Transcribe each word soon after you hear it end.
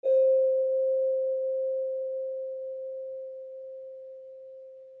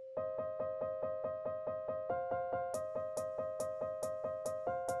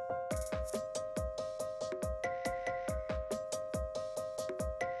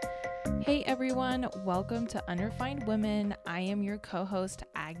Hey everyone, welcome to Unrefined Women. I am your co-host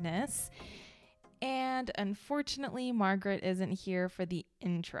Agnes, and unfortunately Margaret isn't here for the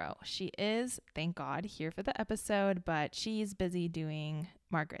intro. She is, thank God, here for the episode, but she's busy doing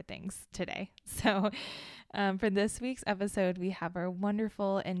Margaret things today. So for this week's episode, we have our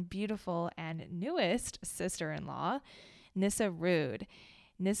wonderful and beautiful and newest sister-in-law, Nissa Rudh.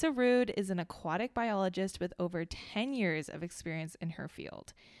 Nissa Rudh is an aquatic biologist with over 10 years of experience in her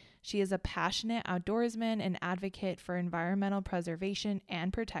field. She is a passionate outdoorsman and advocate for environmental preservation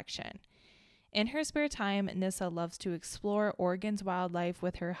and protection. In her spare time, Nissa loves to explore Oregon's wildlife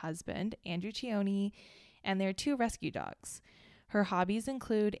with her husband, Andrew Chione, and their 2 rescue dogs. Her hobbies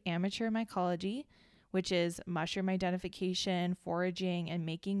include amateur mycology, which is mushroom identification, foraging, and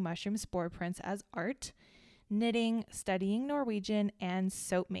making mushroom spore prints as art, knitting, studying Norwegian, and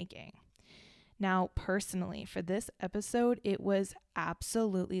soap making. Now, personally, for this episode, it was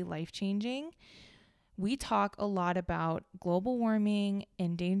absolutely life-changing. We talk a lot about global warming,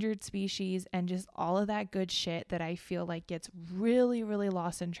 endangered species, and just all of that good shit that I feel like gets really, really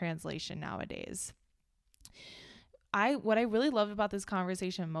lost in translation nowadays. What I really loved about this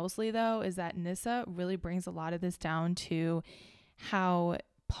conversation mostly, though, is that Nissa really brings a lot of this down to how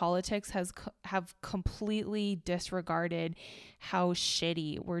politics have completely disregarded how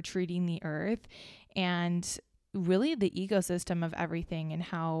shitty we're treating the earth and really the ecosystem of everything, and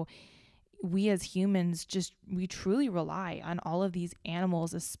how we as humans we truly rely on all of these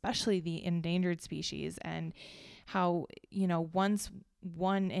animals, especially the endangered species, and how, once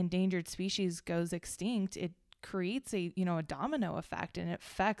one endangered species goes extinct, it creates a domino effect, and it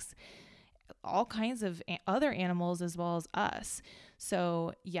affects all kinds of other animals as well as us.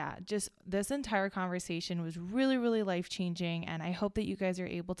 So yeah, just this entire conversation was really, really life-changing, and I hope that you guys are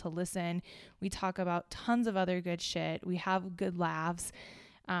able to listen. We talk about tons of other good shit. We have good laughs.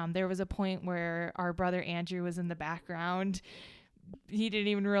 There was a point where our brother Andrew was in the background. He didn't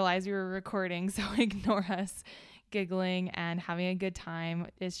even realize we were recording, so ignore us giggling and having a good time.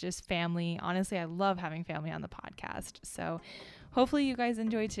 It's just family. Honestly, I love having family on the podcast. So hopefully you guys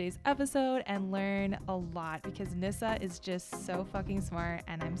enjoy today's episode and learn a lot, because Nissa is just so fucking smart,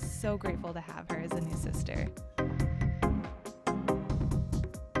 and I'm so grateful to have her as a new sister.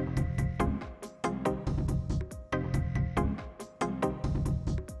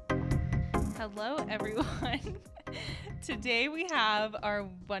 Hello, everyone. Today we have our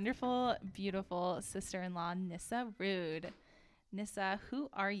wonderful, beautiful sister-in-law, Nissa Rudh. Nissa, who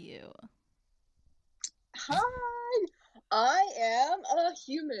are you? Hi, I am a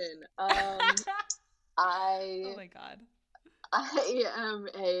human. Oh my God. I am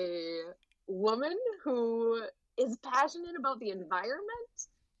a woman who is passionate about the environment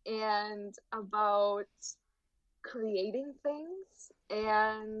and about creating things.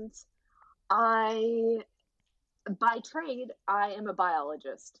 And I, by trade, I am a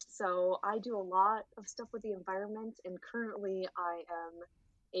biologist. So I do a lot of stuff with the environment, and currently I am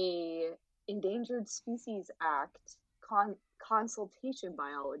a Endangered Species Act consultation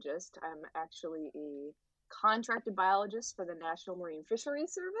biologist. I'm actually a contracted biologist for the National Marine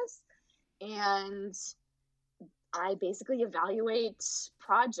Fisheries Service, and I basically evaluate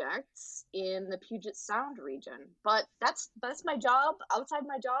projects in the Puget Sound region. But that's my job. Outside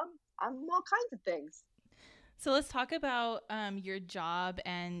my job, I'm all kinds of things. So let's talk about your job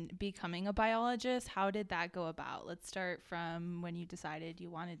and becoming a biologist. How did that go about? Let's start from when you decided you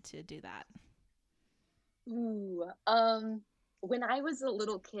wanted to do that. Ooh, when I was a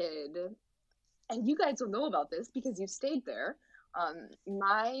little kid, and you guys will know about this because you stayed there,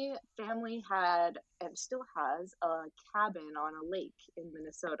 my family had and still has a cabin on a lake in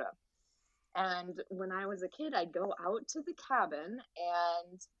Minnesota. And when I was a kid, I'd go out to the cabin,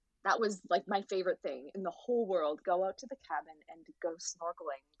 and that was like my favorite thing in the whole world, go out to the cabin and go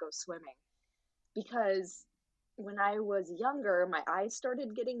snorkeling, go swimming. Because when I was younger, my eyes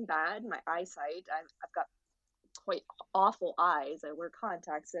started getting bad, my eyesight. I've got quite awful eyes. I wear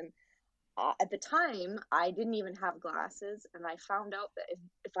contacts, and at the time, I didn't even have glasses, and I found out that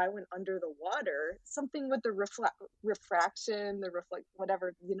if I went under the water, something with the refraction,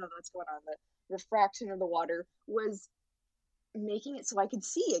 whatever, that's going on, the refraction of the water was making it so I could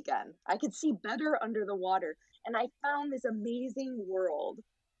see again. I could see better under the water, and I found this amazing world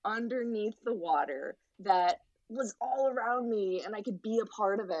underneath the water that was all around me, and I could be a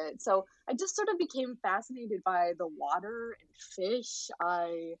part of it. So I just sort of became fascinated by the water and fish.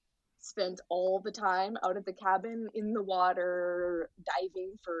 I spent all the time out at the cabin in the water,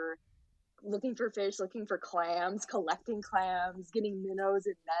 looking for fish, looking for clams, collecting clams, getting minnows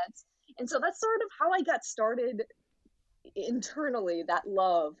and nets. And so that's sort of how I got started internally, that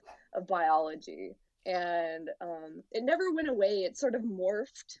love. of biology. And it never went away. It sort of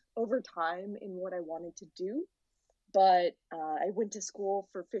morphed over time in what I wanted to do. But I went to school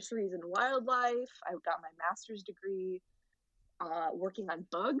for fisheries and wildlife. I got my master's degree working on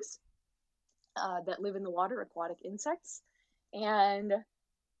bugs that live in the water, aquatic insects. And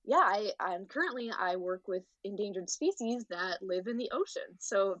yeah, I'm currently I work with endangered species that live in the ocean.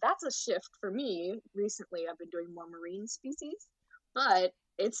 So that's a shift for me. Recently, I've been doing more marine species, but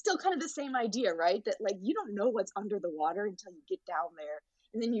it's still kind of the same idea, right? That like you don't know what's under the water until you get down there,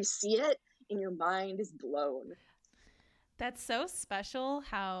 and then you see it, and your mind is blown. That's so special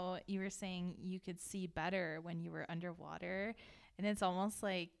how you were saying you could see better when you were underwater. And it's almost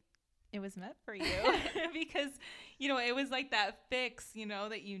like it was meant for you because, it was like that fix,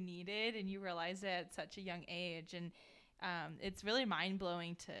 that you needed and you realized it at such a young age. And it's really mind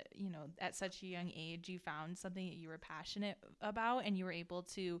blowing to, at such a young age, you found something that you were passionate about and you were able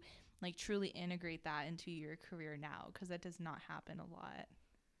to like truly integrate that into your career now because that does not happen a lot.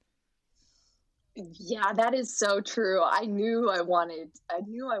 Yeah, that is so true. I knew I wanted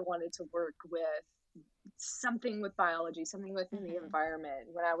to work with something with biology, something within the Mm-hmm. environment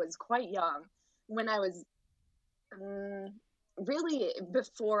when I was quite young. When I was um, really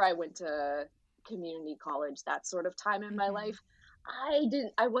before I went to community college, that sort of time in my Mm-hmm. life,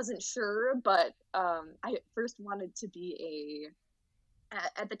 I wasn't sure, but I at first wanted to be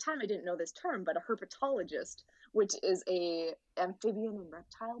at the time I didn't know this term, but a herpetologist, which is a amphibian and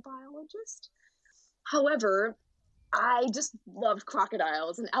reptile biologist. However, I just loved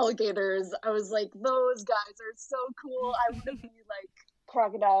crocodiles and alligators. I was like, those guys are so cool. I want to be like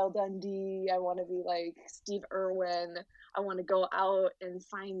Crocodile Dundee. I want to be like Steve Irwin. I want to go out and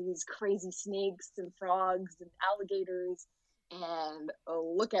find these crazy snakes and frogs and alligators and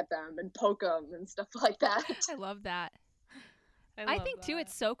look at them and poke them and stuff like that. I love that. I I love think too that.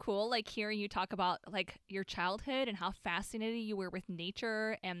 it's so cool like hearing you talk about like your childhood and how fascinated you were with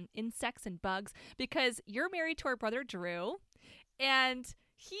nature and insects and bugs because you're married to our brother Drew and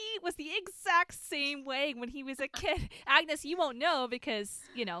he was the exact same way when he was a kid. Agnes, you won't know because,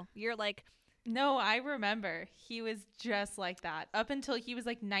 you're like No, I remember. He was just like that up until he was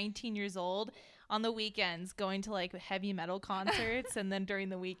like 19 years old on the weekends going to like heavy metal concerts and then during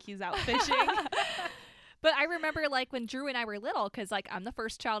the week he's out fishing. But I remember like when Drew and I were little, because like I'm the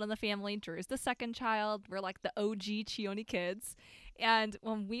first child in the family, Drew's the second child. We're like the OG Chione kids. And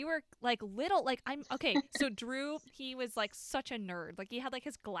when we were like little, like I'm okay. So Drew, he was like such a nerd. Like he had like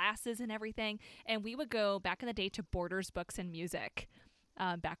his glasses and everything. And we would go back in the day to Borders Books and Music.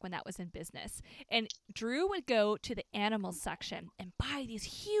 Back when that was in business. And Drew would go to the animals section and buy these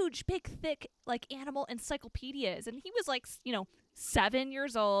huge, big, thick, like animal encyclopedias. And he was like, 7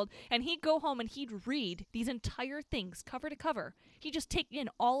 years old. And he'd go home and he'd read these entire things cover to cover. He'd just take in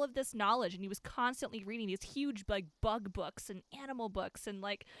all of this knowledge and he was constantly reading these huge, like, bug books and animal books and,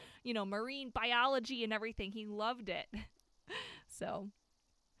 like, marine biology and everything. He loved it. So,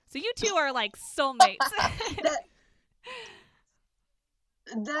 so you two are like soulmates. that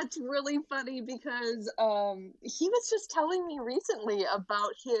That's really funny because he was just telling me recently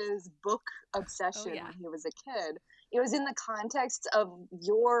about his book Oh, obsession yeah. when he was a kid. It was in the context of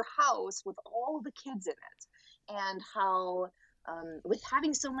your house with all the kids in it, and how with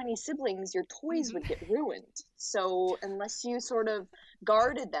having so many siblings, your toys would Mhm. get ruined. So unless you sort of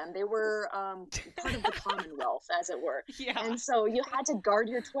guarded them, they were part of the Commonwealth, as it were. Yeah. And so you had to guard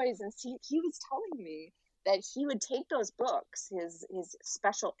your toys. And see, he was telling me that he would take those books, his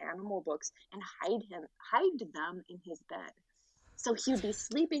special animal books, and hide them in his bed. So he would be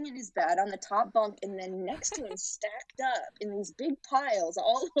sleeping in his bed on the top bunk, and then next to him, stacked up in these big piles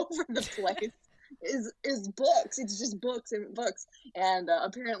all over the place, is books. It's just books and books. And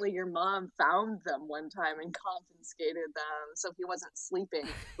apparently, your mom found them one time and confiscated them, so he wasn't sleeping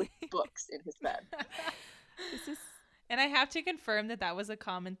with books in his bed. This is And I have to confirm that that was a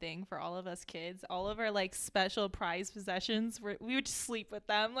common thing for all of us kids. All of our like special prized possessions, we would just sleep with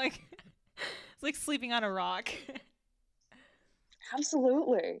them, like it's like sleeping on a rock,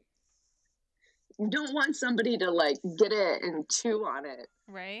 Absolutely. You don't want somebody to like get it and chew on it.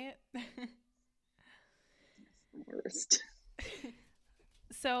 right? Worst.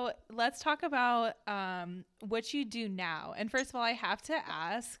 So let's talk about what you do now. And first of all, I have to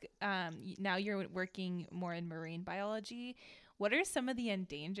ask now you're working more in marine biology. What are some of the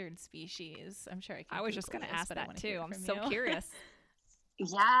endangered species? I'm sure I I could was just Google going to this, ask but I that want to hear too. it I'm from so you. curious.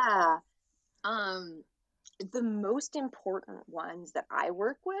 Yeah. Um, the most important ones that I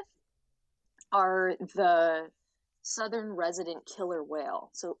work with are the southern resident killer whale,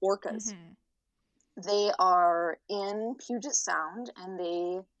 so orcas. Mm-hmm. They are in Puget Sound and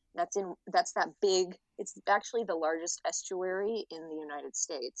they That's that big, it's actually the largest estuary in the United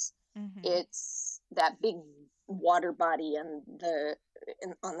States. Mm-hmm. It's that big water body on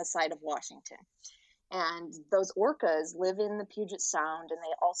the side of Washington. And those orcas live in the Puget Sound, and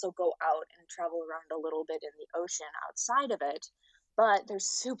they also go out and travel around a little bit in the ocean outside of it, but they're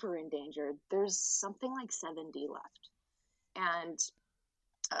super endangered. There's something like 70 left. And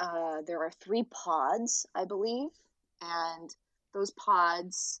there are 3 pods, I believe, and those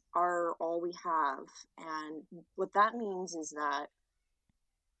pods are all we have. And what that means is that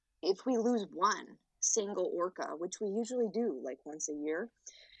if we lose one single orca, which we usually do like once a year,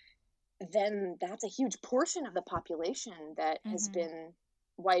 then that's a huge portion of the population that has been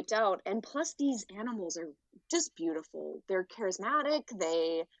wiped out. And plus, these animals are just beautiful. They're charismatic.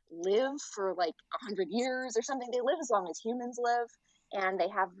 They live for like 100 years or something. They live as long as humans live, and they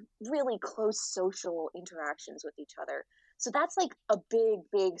have really close social interactions with each other. So that's like a big,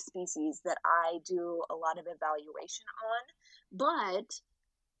 big species that I do a lot of evaluation on. But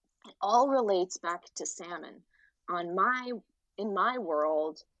it all relates back to salmon. In my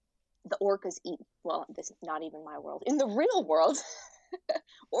world, the orcas eat, well, this is not even my world. In the real world,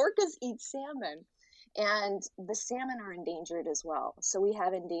 orcas eat salmon. And the salmon are endangered as well. So we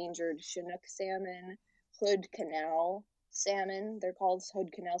have endangered Chinook salmon, Hood Canal salmon. They're called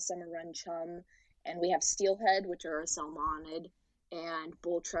Hood Canal summer run chum. And we have steelhead, which are a salmonid, and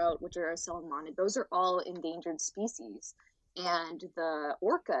bull trout, which are a salmonid. Those are all endangered species. And the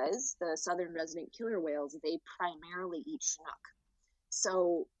orcas, the southern resident killer whales, they primarily eat Chinook.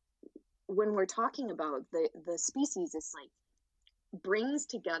 So when we're talking about the species, it's like brings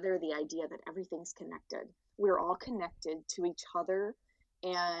together the idea that everything's connected. We're all connected to each other,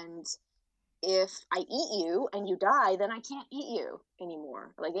 and if I eat you and you die, then I can't eat you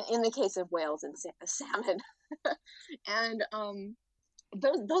anymore. Like in the case of whales and salmon, and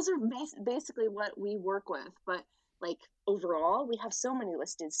those are basically what we work with. But like overall, we have so many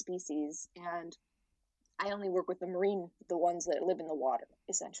listed species, and I only work with the ones that live in the water,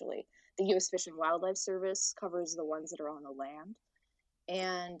 essentially. The U.S. Fish and Wildlife Service covers the ones that are on the land.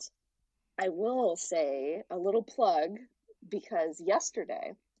 And I will say a little plug, because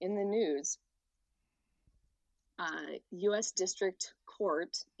yesterday in the news, U.S. District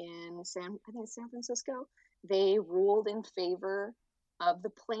Court in San Francisco, they ruled in favor of the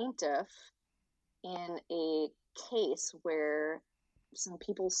plaintiff in a case where some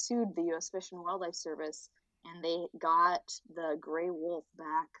people sued the U.S. Fish and Wildlife Service, and they got the gray wolf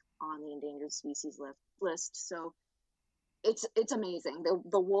back on the endangered species list. So it's amazing.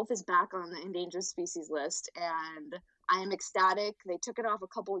 The wolf is back on the endangered species list, and I am ecstatic. They took it off a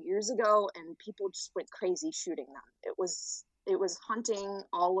couple years ago, and people just went crazy shooting them. It was hunting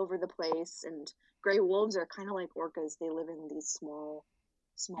all over the place, and gray wolves are kind of like orcas. They live in these small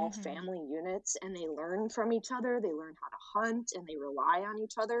family units, and they learn from each other. They learn how to hunt, and they rely on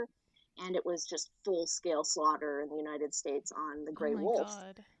each other. And it was just full-scale slaughter in the United States on the gray wolf.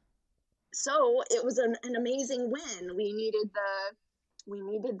 God. So it was an amazing win. We needed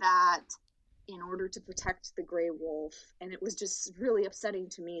that in order to protect the gray wolf, and it was just really upsetting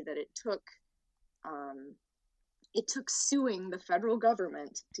to me that it took suing the federal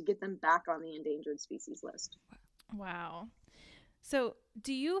government to get them back on the endangered species list. Wow. So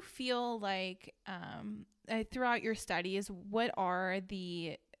do you feel like throughout your studies, what are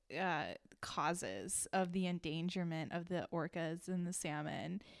the causes of the endangerment of the orcas and the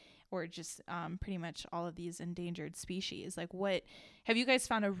salmon, or just pretty much all of these endangered species? Like, what have you guys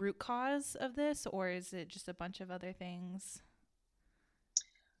found a root cause of this, or is it just a bunch of other things?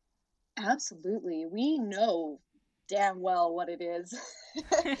 Absolutely. We know damn well what it is.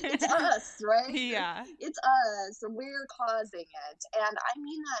 It's us, right? Yeah. It's us. We're causing it. And I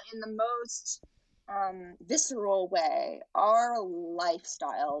mean that in the most visceral way. Our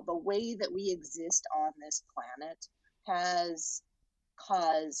lifestyle, the way that we exist on this planet, has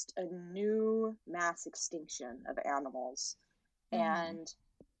caused a new mass extinction of animals. And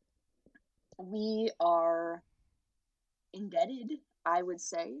we are indebted, I would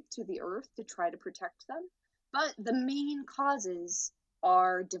say, to the earth to try to protect them. But the main causes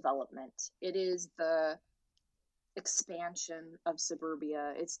are development. It is the expansion of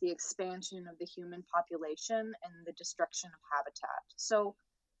suburbia. It's the expansion of the human population and the destruction of habitat. So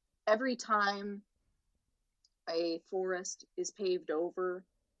every time a forest is paved over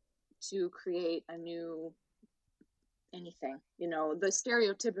to create a new anything, the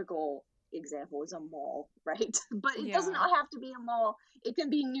stereotypical example is a mall, right? But it doesn't have to be a mall. It can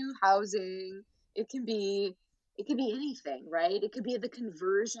be new housing. It can be anything, right? It could be the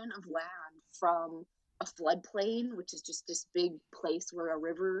conversion of land from a floodplain, which is just this big place where a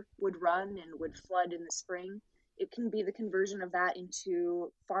river would run and would flood in the spring. It can be the conversion of that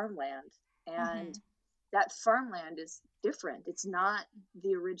into farmland. And that farmland is different. It's not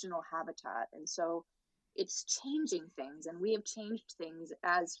the original habitat. And so it's changing things. And we have changed things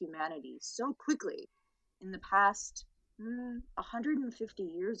as humanity so quickly in the past 150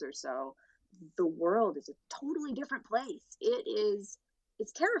 years or so. The world is a totally different place.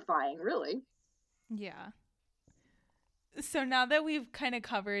 It's terrifying, really. Yeah. So now that we've kind of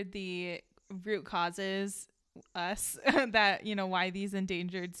covered the root causes, that, why these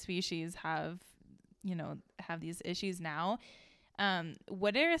endangered species have these issues now,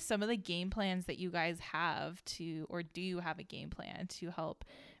 what are some of the game plans that you guys have or do you have a game plan to help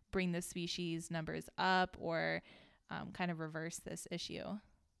bring the species numbers up or kind of reverse this issue?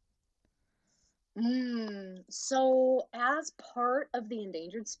 So, as part of the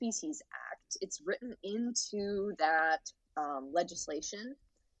Endangered Species Act, it's written into that legislation.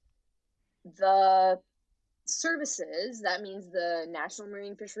 The services, that means the National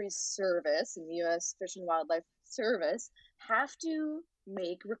Marine Fisheries Service and the U.S. Fish and Wildlife Service, have to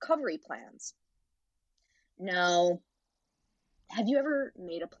make recovery plans. Now, have you ever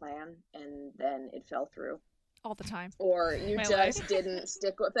made a plan and then it fell through? All the time. Or you just didn't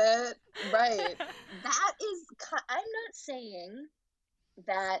stick with it? Right. That is, I'm not saying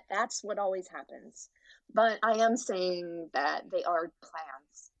that that's what always happens, but I am saying that they are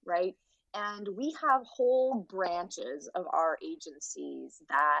plans, right? And we have whole branches of our agencies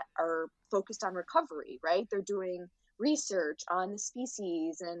that are focused on recovery, right? They're doing research on the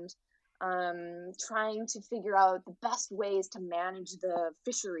species and trying to figure out the best ways to manage the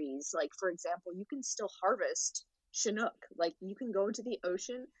fisheries. Like, for example, you can still harvest Chinook. Like, you can go to the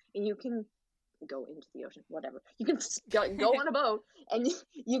ocean and you can go into the ocean, whatever. You can go on a boat and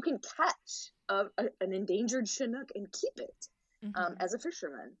you can catch an endangered Chinook and keep it as a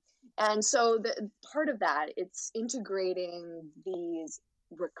fisherman. And so the part of that, it's integrating these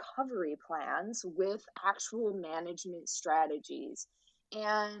recovery plans with actual management strategies.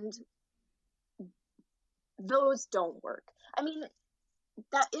 And those don't work. I mean,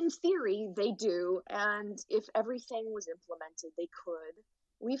 that in theory they do, and if everything was implemented, they could.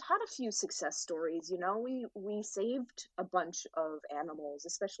 We've had a few success stories. We saved a bunch of animals,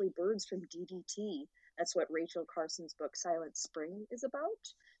 especially birds, from DDT. That's what Rachel Carson's book Silent Spring is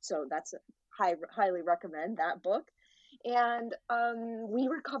about. So that's highly recommend that book. And we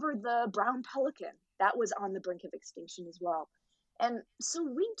recovered the brown pelican that was on the brink of extinction as well. And so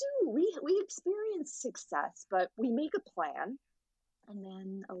we experience success, but we make a plan, and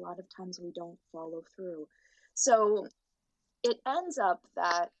then a lot of times we don't follow through. So it ends up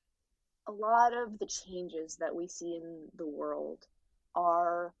that a lot of the changes that we see in the world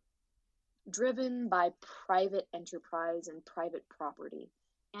are driven by private enterprise and private property.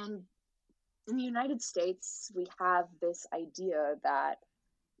 And in the United States, we have this idea that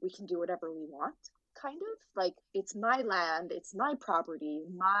we can do whatever we want, kind of. Like, it's my land, it's my property,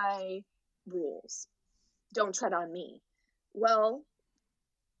 my rules. Don't tread on me. Well,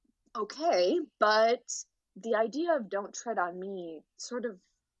 okay, but the idea of don't tread on me sort of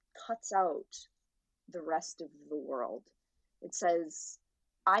cuts out the rest of the world. It says,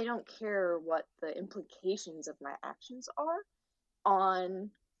 I don't care what the implications of my actions are on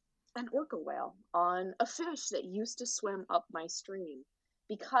an orca whale, on a fish that used to swim up my stream,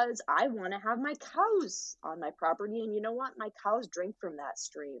 because I want to have my cows on my property, and you know what? My cows drink from that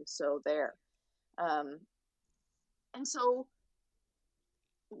stream, so there. And so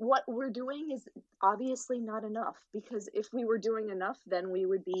what we're doing is obviously not enough, because if we were doing enough, then we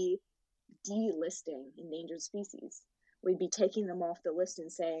would be delisting endangered species. We'd be taking them off the list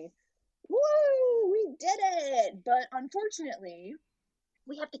and saying, woo, we did it! But unfortunately,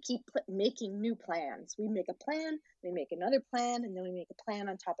 we have to keep making new plans. We make a plan, we make another plan, and then we make a plan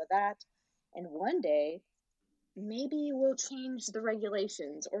on top of that. And one day, maybe we'll change the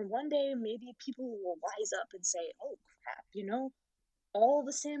regulations, or one day maybe people will wise up and say, oh crap, all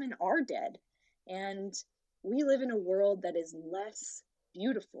the salmon are dead, and we live in a world that is less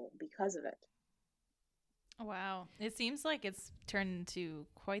beautiful because of it. Wow. It seems like it's turned into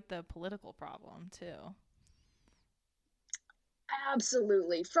quite the political problem, too.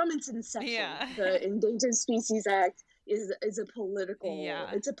 Absolutely. From its inception, the Endangered Species Act is a political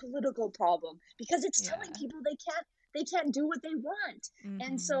it's a political problem, because it's telling people they can't do what they want.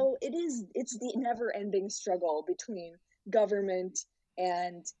 And so it's the never-ending struggle between government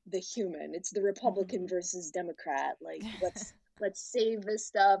and the human. It's the Republican versus Democrat. Like, let's save this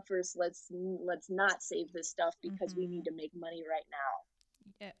stuff versus let's not save this stuff because we need to make money right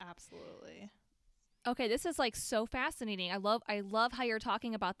now. Yeah, absolutely. Okay, this is like so fascinating. I love how you're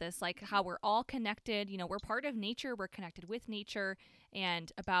talking about this, like how we're all connected, we're part of nature, we're connected with nature,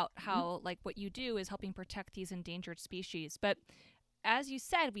 and about Mhm. how like what you do is helping protect these endangered species. But as you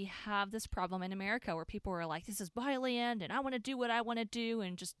said, we have this problem in America where people are like, this is my land and I want to do what I want to do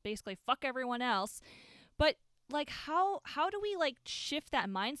and just basically fuck everyone else. But like how do we like shift that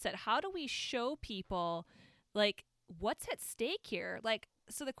mindset? How do we show people like what's at stake here? Like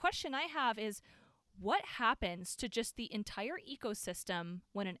so the question I have is what happens to just the entire ecosystem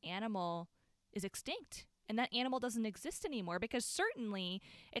when an animal is extinct and that animal doesn't exist anymore? Because certainly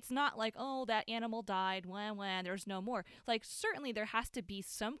it's not like, oh, that animal died, when there's no more. Like, certainly there has to be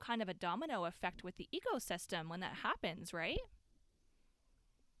some kind of a domino effect with the ecosystem when that happens, right?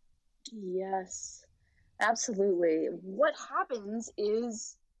 Yes, absolutely. What happens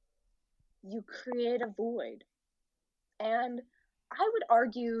is you create a void. And I would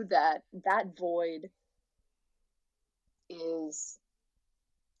argue that that void is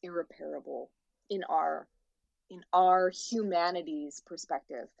irreparable in our humanity's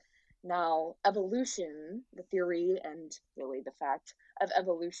perspective. Now, evolution, the theory and really the fact of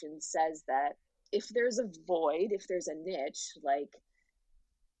evolution says that if there's a void, if there's a niche, like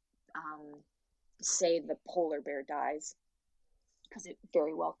um, say the polar bear dies, because it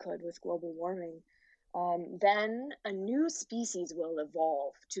very well could with global warming, then a new species will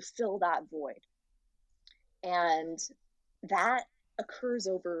evolve to fill that void. And that occurs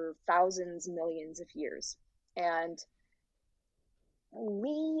over thousands, millions of years. And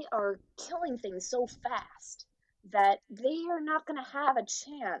we are killing things so fast that they are not going to have a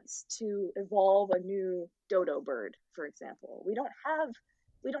chance to evolve a new dodo bird, for example. We don't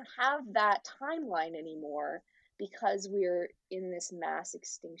have that timeline anymore because we're in this mass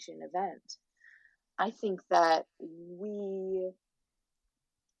extinction event. I think that we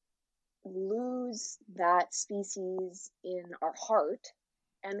lose that species in our heart,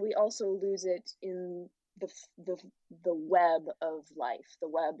 and we also lose it in the the the web of life, the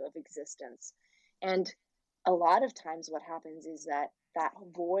web of existence. And a lot of times, what happens is that that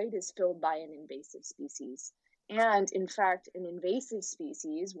void is filled by an invasive species. And in fact, an invasive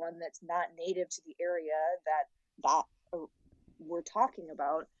species, one that's not native to the area that we're talking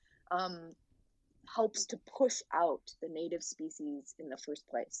about, um, helps to push out the native species in the first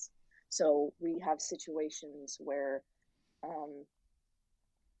place. So we have situations where um,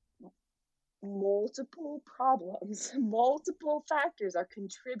 multiple problems, multiple factors are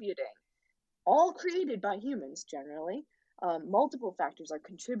contributing, all created by humans generally. Multiple factors are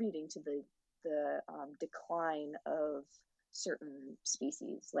contributing to the decline of certain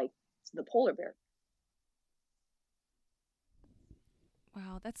species, like the polar bear.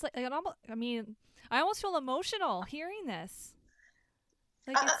 Wow, that's like it almost, I mean, I almost feel emotional hearing this.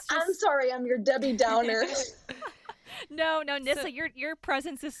 Like it's I'm just sorry, I'm your Debbie Downer. no, no, So Nissa, your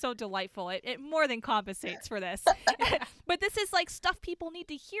presence is so delightful. It more than compensates for this. But this is like stuff people need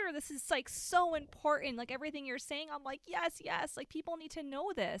to hear. This is like so important. Like everything you're saying, I'm like, yes, yes. Like people need to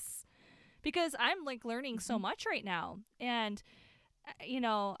know this because I'm like learning so Mhm. much right now. And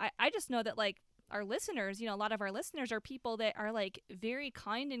I just know that like our listeners, a lot of our listeners are people that are like very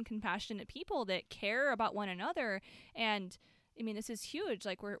kind and compassionate people that care about one another. And I mean, this is huge.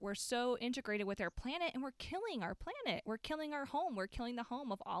 Like we're so integrated with our planet and we're killing our planet. We're killing our home. We're killing the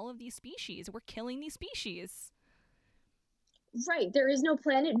home of all of these species. We're killing these species. Right, there is no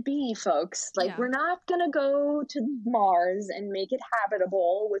planet B, folks. Like, Yeah. we're not gonna go to Mars and make it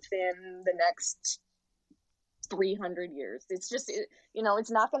habitable within the next 300 years. It's just,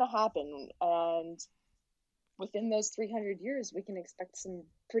 it's not gonna happen. And within those 300 years, we can expect some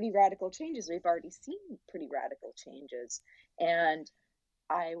pretty radical changes. We've already seen pretty radical changes. And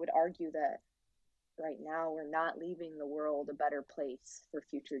I would argue that right now we're not leaving the world a better place for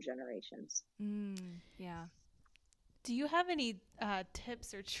future generations. Yeah. do you have any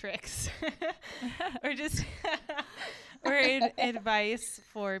tips or tricks or just or advice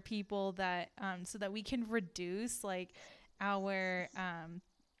for people that so that we can reduce like our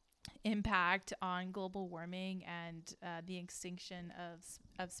impact on global warming and the extinction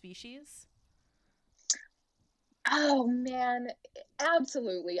of species? Oh man,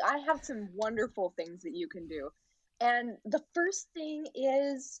 absolutely. I have some wonderful things that you can do. And the first thing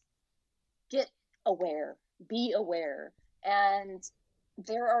is get aware, be aware. And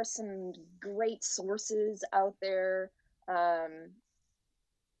there are some great sources out there. Um,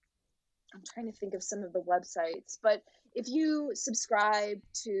 I'm trying to think of some of the websites, but if you subscribe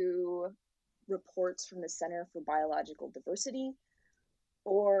to reports from the Center for Biological Diversity,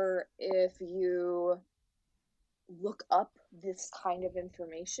 or if you look up this kind of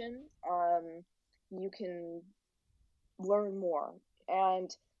information, you can learn more.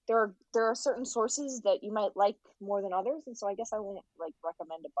 And there are certain sources that you might like more than others, and so I guess I won't like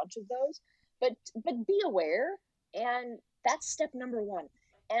recommend a bunch of those. But be aware, and that's step number one.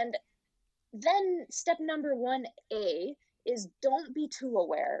 And then step number 1A is don't be too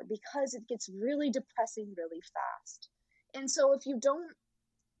aware, because it gets really depressing really fast. And so if you don't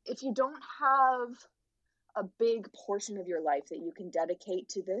have a big portion of your life that you can dedicate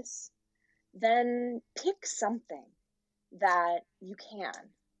to this, then pick something that you can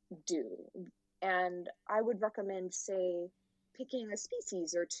do. And I would recommend, say, picking a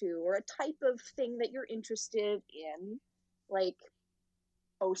species or two, or a type of thing that you're interested in, like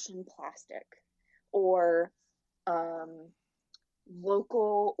ocean plastic, or um,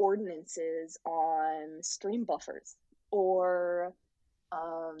 local ordinances on stream buffers, or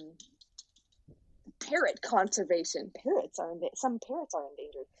um, parrot conservation. Some parrots are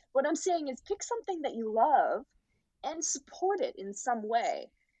endangered. What I'm saying is, pick something that you love and support it in some way.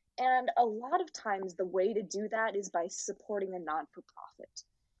 And a lot of times the way to do that is by supporting a non-for-profit.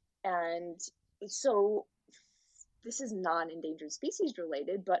 And so this is non-endangered species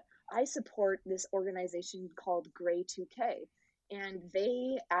related, but I support this organization called Gray 2K, and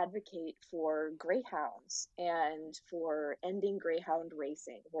they advocate for greyhounds and for ending greyhound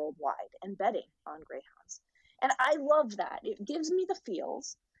racing worldwide and betting on greyhounds. And I love that. It gives me the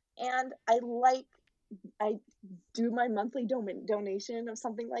feels, and I do my monthly donation of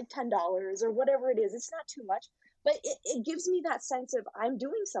something like $10 or whatever it is. It's not too much, but it gives me that sense of I'm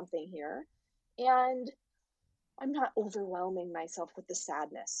doing something here, and I'm not overwhelming myself with the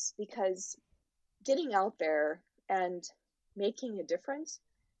sadness, because getting out there and making a difference,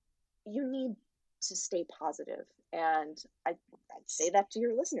 you need to stay positive. And I'd say that to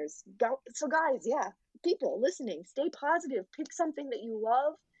your listeners. So guys, yeah, people listening, stay positive, pick something that you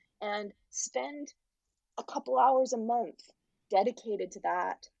love, and spend a couple hours a month dedicated to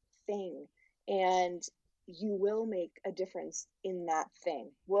that thing, and you will make a difference in that thing.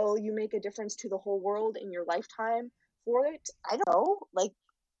 Will you make a difference to the whole world in your lifetime for it? I don't know. Like,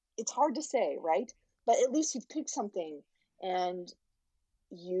 it's hard to say, right? But at least you've picked something, and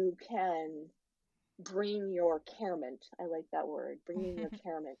you can bring your carement. I like that word, bringing your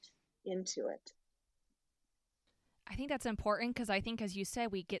carement into it. I think that's important because I think, as you said,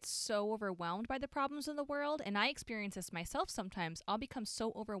 we get so overwhelmed by the problems in the world. And I experience this myself sometimes. I'll become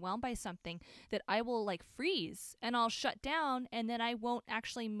so overwhelmed by something that I will like freeze and I'll shut down, and then I won't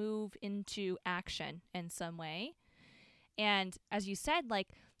actually move into action in some way. And as you said, like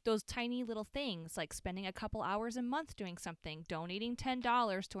those tiny little things, like spending a couple hours a month doing something, donating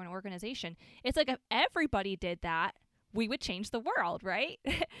 $10 to an organization. It's like if everybody did that, we would change the world, right?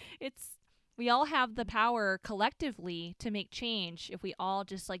 it's we all have the power collectively to make change if we all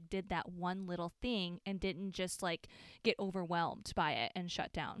just like did that one little thing and didn't just like get overwhelmed by it and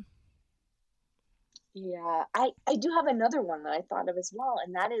shut down. Yeah, I do have another one that I thought of as well,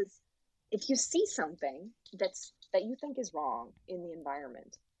 and that is, if you see something that you think is wrong in the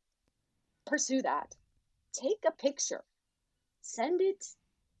environment, pursue that. Take a picture. Send it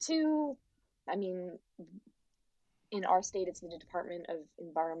to, I mean, in our state, it's the Department of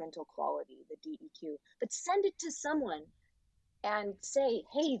Environmental Quality, the DEQ, but send it to someone and say,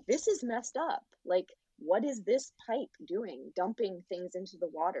 hey, this is messed up. Like, what is this pipe doing, dumping things into the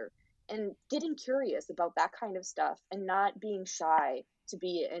water? And getting curious about that kind of stuff, and not being shy to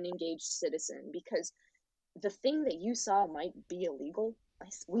be an engaged citizen, because the thing that you saw might be illegal.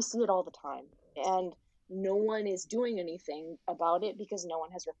 We see it all the time. And no one is doing anything about it because no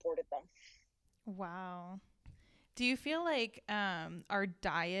one has reported them. Wow. Do you feel like our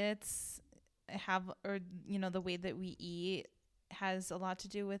diets have, or the way that we eat has a lot to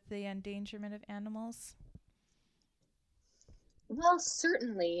do with the endangerment of animals? Well,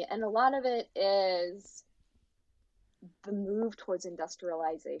 certainly. And a lot of it is the move towards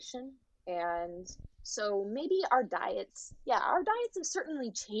industrialization. And so maybe our diets have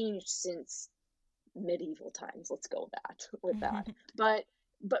certainly changed since medieval times. Let's go with that.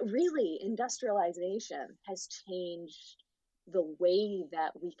 But really, industrialization has changed the way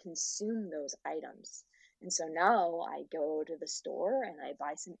that we consume those items. And so now I go to the store and I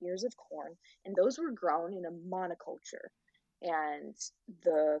buy some ears of corn, and those were grown in a monoculture. And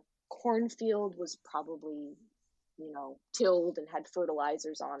the cornfield was probably, tilled and had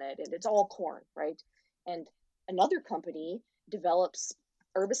fertilizers on it, and it's all corn, right? And another company develops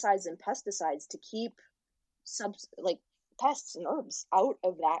herbicides and pesticides to keep like pests and herbs out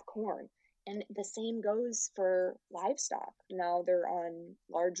of that corn. And the same goes for livestock. Now they're on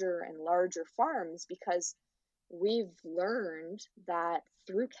larger and larger farms because we've learned that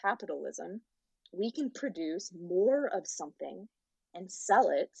through capitalism, we can produce more of something and sell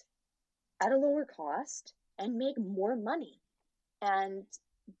it at a lower cost and make more money. And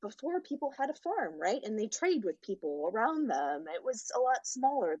before, people had a farm, right? And they trade with people around them. It was a lot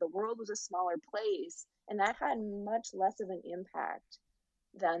smaller. The world was a smaller place. And that had much less of an impact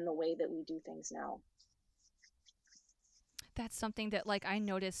than the way that we do things now. That's something that like I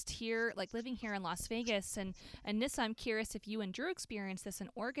noticed here, like living here in Las Vegas, and Nissa, I'm curious if you and Drew experienced this in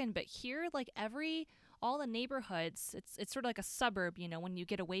Oregon, but here, like all the neighborhoods, it's sort of like a suburb, you know, when you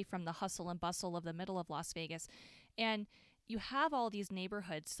get away from the hustle and bustle of the middle of Las Vegas, and you have all these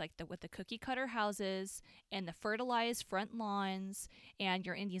neighborhoods like with the cookie cutter houses and the fertilized front lawns, and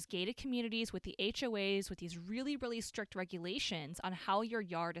you're in these gated communities with the HOAs with these really, really strict regulations on how your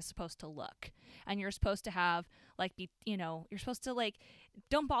yard is supposed to look. And you're supposed to have like you're supposed to like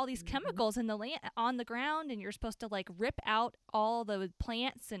dump all these chemicals in the land on the ground, and you're supposed to like rip out all the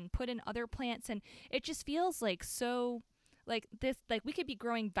plants and put in other plants, and it just feels like so like this, like we could be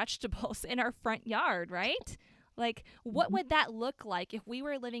growing vegetables in our front yard, right? Like, what would that look like if we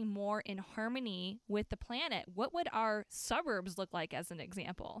were living more in harmony with the planet? What would our suburbs look like, as an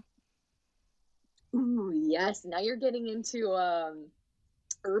example? Ooh, yes. Now you're getting into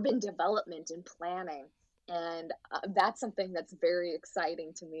urban development and planning. And that's something that's very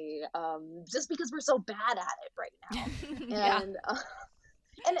exciting to me, just because we're so bad at it right now. Yeah.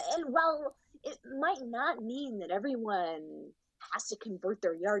 And while it might not mean that everyone has to convert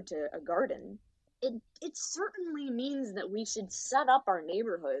their yard to a garden, it certainly means that we should set up our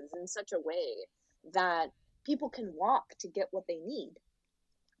neighborhoods in such a way that people can walk to get what they need.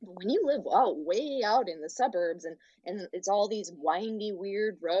 But when you live way out in the suburbs, and it's all these windy,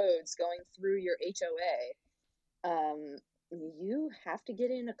 weird roads going through your HOA, you have to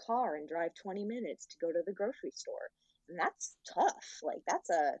get in a car and drive 20 minutes to go to the grocery store. And that's tough. Like that's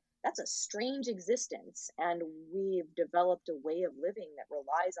a strange existence. And we've developed a way of living that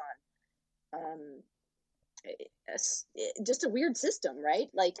relies on just a weird system, right?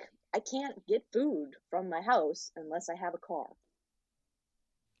 Like I can't get food from my house unless I have a car.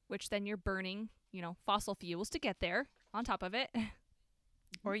 Which then you're burning, fossil fuels to get there on top of it.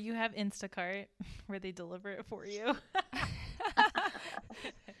 Or you have Instacart where they deliver it for you.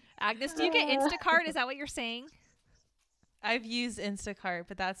 Agnes, do you get Instacart? Is that what you're saying? I've used Instacart,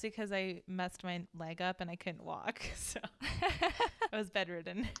 but that's because I messed my leg up and I couldn't walk. So I was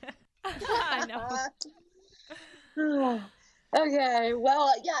bedridden. I know. Okay,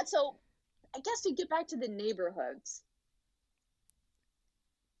 well, yeah, so I guess to get back to the neighborhoods,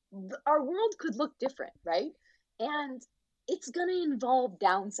 our world could look different, right? And it's going to involve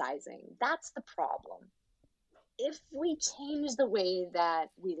downsizing. That's the problem. If we change the way that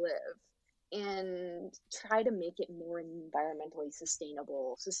we live and try to make it more environmentally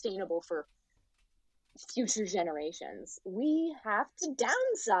sustainable for future generations, we have to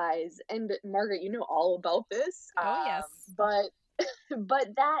downsize. And Margaret, you know all about this. Oh, yes.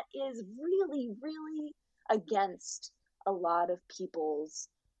 But that is really, really against a lot of people's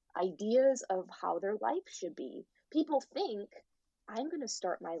ideas of how their life should be. People think, I'm going to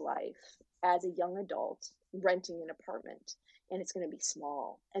start my life as a young adult renting an apartment, and it's going to be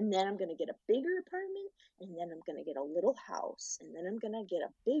small. And then I'm going to get a bigger apartment, and then I'm going to get a little house, and then I'm going to get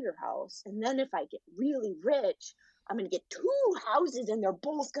a bigger house. And then if I get really rich, I'm going to get 2 houses, and they're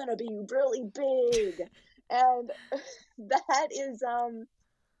both going to be really big. And that is,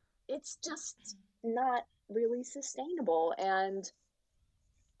 it's just not really sustainable. And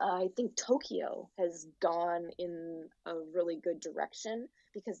I think Tokyo has gone in a really good direction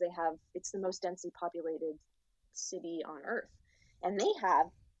because it's the most densely populated city on earth. And they have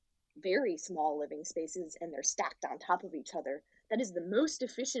very small living spaces, and they're stacked on top of each other. That is the most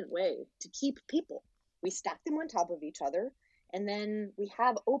efficient way to keep people. We stack them on top of each other, and then we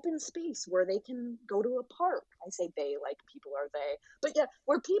have open space where they can go to a park. I say they like people are they. But yeah,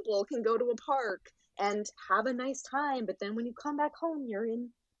 where people can go to a park and have a nice time. But then when you come back home, you're in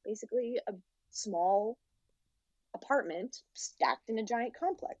basically a small apartment stacked in a giant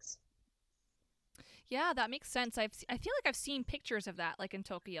complex. Yeah, that makes sense. I feel like I've seen pictures of that, like in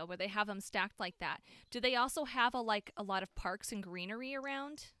Tokyo, where they have them stacked like that. Do they also have a lot of parks and greenery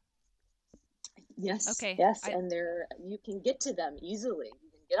around? Yes. Okay. Yes, and you can get to them easily. You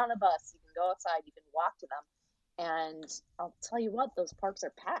can get on a bus, you can go outside, you can walk to them. And I'll tell you what, those parks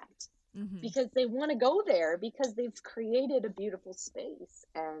are packed because they want to go there because they've created a beautiful space.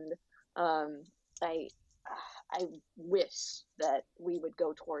 And I wish that we would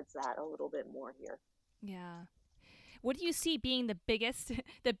go towards that a little bit more here. Yeah. what do you see being the biggest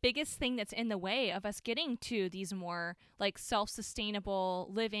the biggest thing that's in the way of us getting to these more like self-sustainable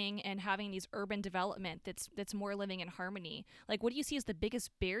living and having these urban development that's more living in harmony? Like, what do you see as the biggest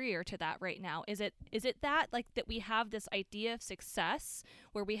barrier to that right now? Is it that like that we have this idea of success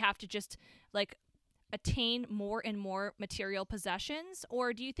where we have to just like attain more and more material possessions,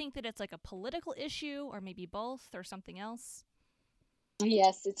 or do you think that it's like a political issue or maybe both or something else?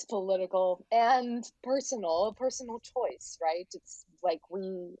 Yes, it's political and personal, a personal choice, right? It's like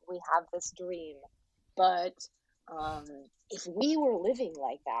we have this dream, but um, if we were living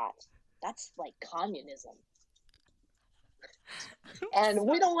like that, that's like communism, and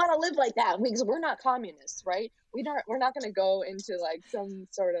we don't want to live like that because we're not communists, right? We're not going to go into like some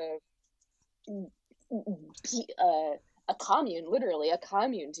sort of a commune, literally a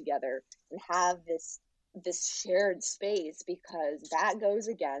commune together, and have this shared space, because that goes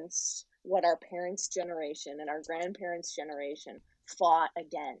against what our parents' generation and our grandparents' generation fought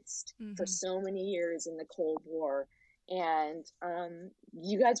against for so many years in the Cold War. And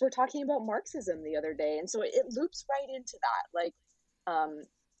you guys were talking about Marxism the other day, and so it loops right into that, like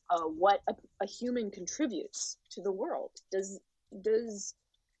what a human contributes to the world. Does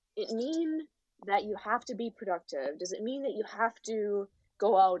it mean that you have to be productive? Does it mean that you have to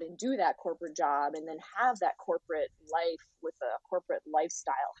go out and do that corporate job and then have that corporate life with a corporate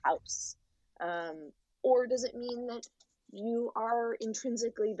lifestyle house? Or does it mean that you are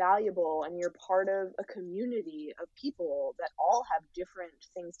intrinsically valuable and you're part of a community of people that all have different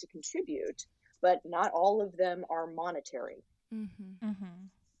things to contribute, but not all of them are monetary?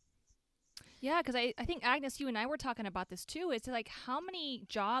 Yeah, because I think, Agnes, you and I were talking about this too. It's like how many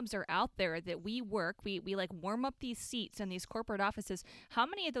jobs are out there that we work, we like warm up these seats in these corporate offices. How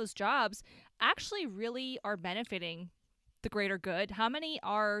many of those jobs actually really are benefiting the greater good? How many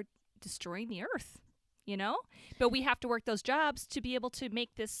are destroying the earth? You know? But we have to work those jobs to be able to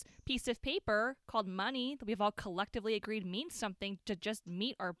make this piece of paper called money that we've all collectively agreed means something to just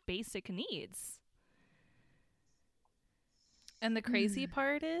meet our basic needs. And the crazy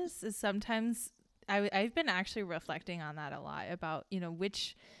part is sometimes I've been actually reflecting on that a lot about,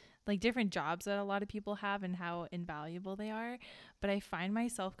 which like different jobs that a lot of people have and how invaluable they are. But I find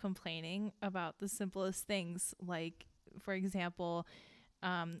myself complaining about the simplest things, like, for example,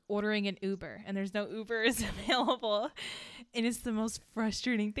 ordering an Uber and there's no Ubers available. And it's the most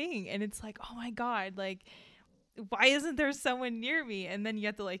frustrating thing. And it's like, oh my God, like, why isn't there someone near me? And then you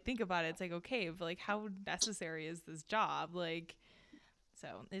have to like think about it. It's like, okay, but like how necessary is this job? Like,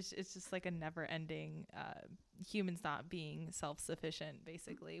 so it's just like a never ending, humans not being self-sufficient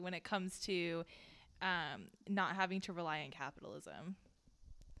basically when it comes to not having to rely on capitalism.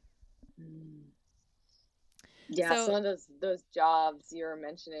 Yeah, So some of those jobs you were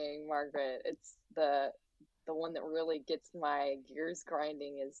mentioning, Margaret, it's the one that really gets my gears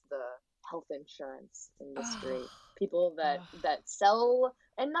grinding is the health insurance industry. People that sell,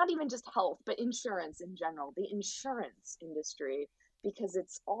 and not even just health, but insurance in general, the insurance industry, because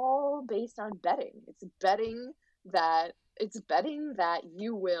it's all based on betting. It's betting that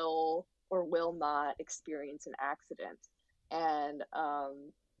you will or will not experience an accident. And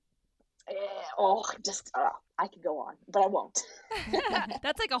I could go on, but I won't.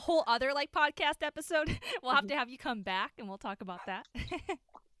 That's like a whole other like podcast episode. We'll have to have you come back and we'll talk about that.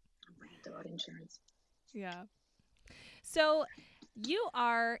 Rant about insurance. Yeah. So you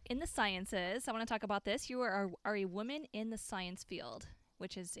are in the sciences. I want to talk about this. You are a woman in the science field,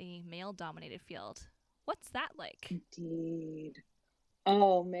 which is a male dominated field. What's that like? Indeed.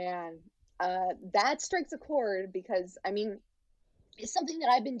 Oh man, that strikes a chord, because I mean, it's something that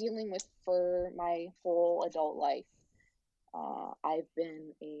I've been dealing with for my whole adult life. I've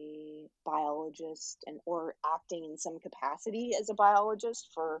been a biologist or acting in some capacity as a biologist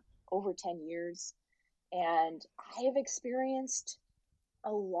for over 10 years. And I have experienced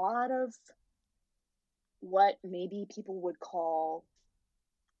a lot of what maybe people would call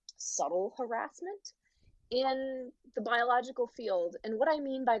subtle harassment in the biological field. And what I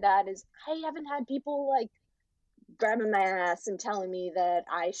mean by that is I haven't had people like grabbing my ass and telling me that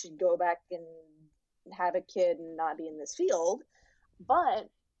I should go back and have a kid and not be in this field. But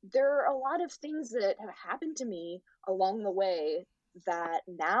there are a lot of things that have happened to me along the way that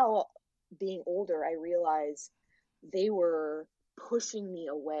now, being older, I realize they were pushing me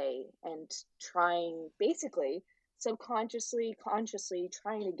away and trying, basically, subconsciously, consciously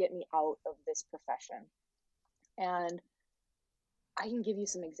trying to get me out of this profession. And I can give you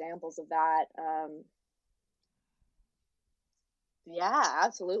some examples of that. Yeah,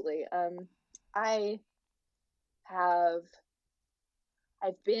 absolutely. I have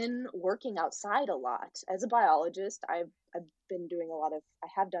I've been working outside a lot as a biologist. I've been doing I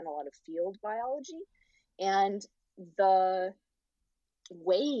have done a lot of field biology, and the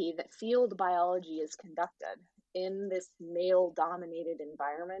way that field biology is conducted in this male dominated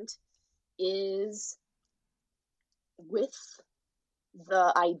environment is with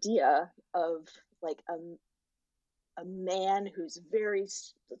the idea of like a man who's very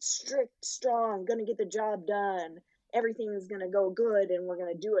strict, strong, gonna get the job done, everything is gonna go good, and we're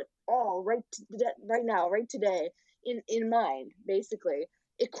gonna do it all right now, right today, in mind. Basically,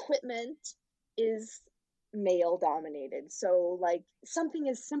 equipment is male dominated, so like something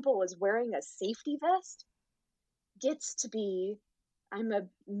as simple as wearing a safety vest gets to be, I'm a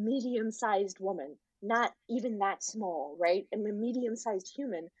medium-sized woman, not even that small, right? I'm a medium-sized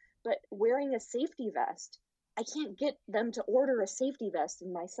human, but wearing a safety vest, I can't get them to order a safety vest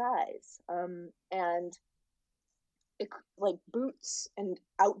in my size. And it, like boots and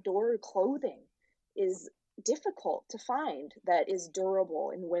outdoor clothing is difficult to find that is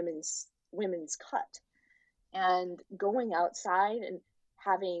durable in women's cut. And going outside and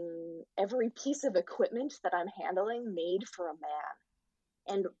having every piece of equipment that I'm handling made for a man,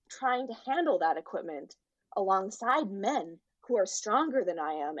 and trying to handle that equipment alongside men who are stronger than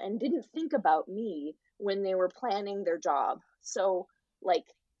I am and didn't think about me when they were planning their job. So, like,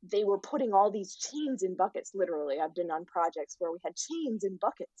 they were putting all these chains in buckets, literally. I've been on projects where we had chains in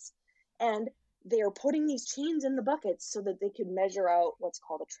buckets. And they are putting these chains in the buckets so that they could measure out what's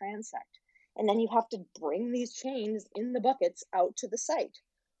called a transect. And then you have to bring these chains in the buckets out to the site.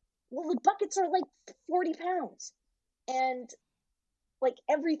 Well, the buckets are like 40 pounds. And like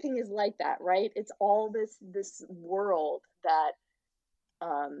everything is like that, right? It's all this world that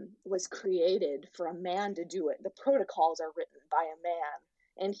was created for a man to do it. The protocols are written by a man,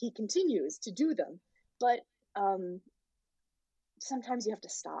 and he continues to do them. But sometimes you have to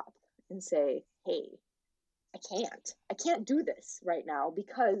stop and say, "Hey, I can't do this right now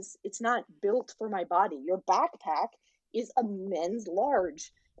because it's not built for my body. Your backpack is a men's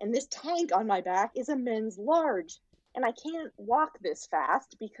large, and this tank on my back is a men's large. And I can't walk this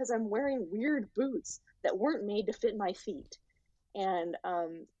fast because I'm wearing weird boots that weren't made to fit my feet." And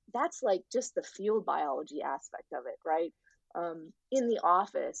that's like just the field biology aspect of it, right? In the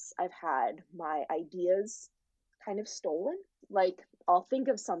office, I've had my ideas kind of stolen. Like, I'll think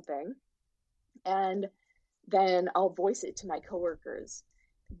of something and then I'll voice it to my coworkers,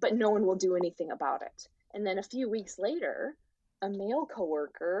 but no one will do anything about it. And then a few weeks later, a male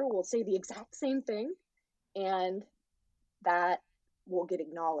coworker will say the exact same thing, and that will get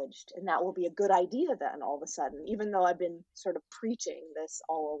acknowledged, and that will be a good idea then all of a sudden, even though I've been sort of preaching this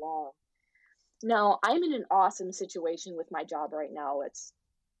all along. Now, I'm in an awesome situation with my job right now. It's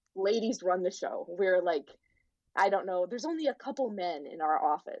ladies run the show. We're like, I don't know, there's only a couple men in our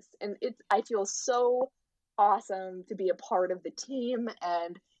office, and I feel so awesome to be a part of the team,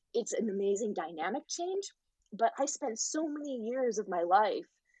 and it's an amazing dynamic change. But I spent so many years of my life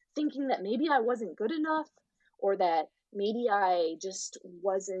thinking that maybe I wasn't good enough, or that maybe I just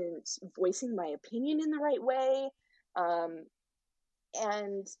wasn't voicing my opinion in the right way.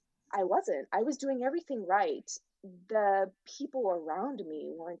 And I wasn't. I was doing everything right. The people around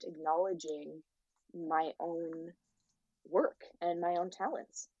me weren't acknowledging my own work and my own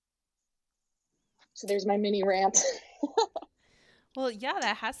talents. So there's my mini rant. Well, yeah,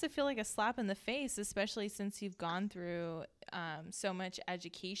 that has to feel like a slap in the face, especially since you've gone through so much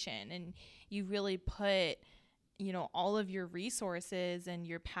education and you really put, all of your resources and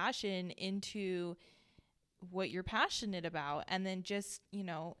your passion into what you're passionate about. And then just,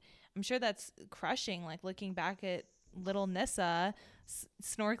 I'm sure that's crushing, like looking back at little Nissa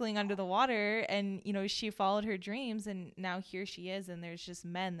snorkeling under the water, and, she followed her dreams, and now here she is, and there's just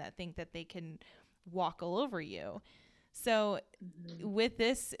men that think that they can walk all over you. So with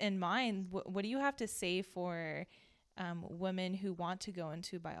this in mind, what do you have to say for women who want to go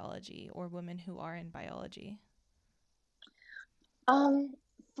into biology, or women who are in biology?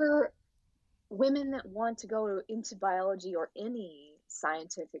 For women that want to go into biology or any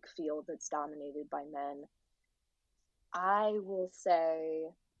scientific field that's dominated by men, I will say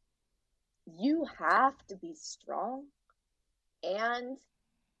you have to be strong, and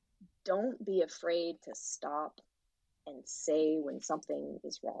don't be afraid to stop and say when something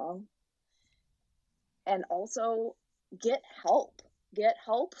is wrong. And also get help. Get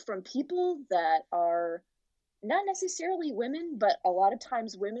help from people that are not necessarily women, but a lot of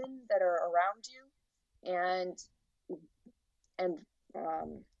times women that are around you, and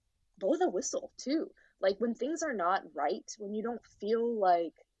blow the whistle too. Like when things are not right, when you don't feel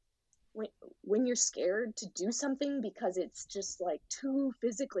like when when you're scared to do something because it's just like too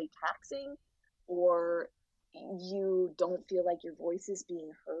physically taxing, or you don't feel like your voice is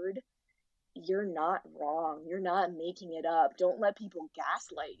being heard, you're not wrong. You're not making it up. Don't let people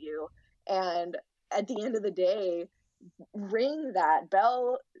gaslight you. And at the end of the day, ring that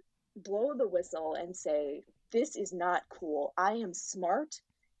bell, blow the whistle, and say, this is not cool. I am smart,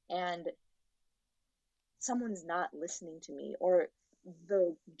 and someone's not listening to me, or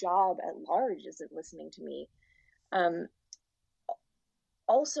the job at large isn't listening to me. Um,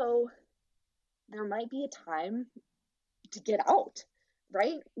 Also, there might be a time to get out,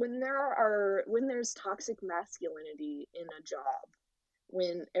 right? When there's toxic masculinity in a job,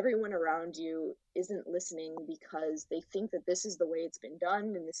 when everyone around you isn't listening because they think that this is the way it's been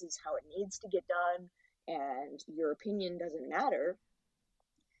done and this is how it needs to get done, and your opinion doesn't matter,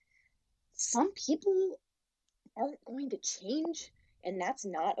 some people aren't going to change, and that's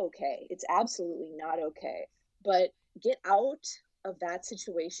not okay. It's absolutely not okay. But get out of that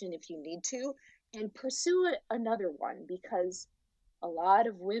situation if you need to, and pursue another one, because a lot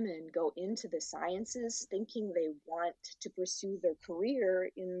of women go into the sciences thinking they want to pursue their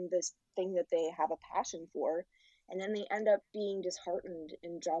career in this thing that they have a passion for, and then they end up being disheartened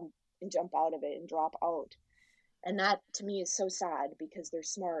and jump out of it and drop out. And that to me is so sad, because they're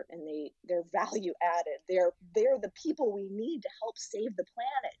smart and they're value added. They're the people we need to help save the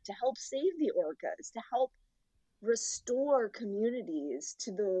planet, to help save the orcas, to help restore communities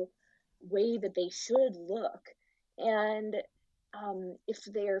to the way that they should look. And if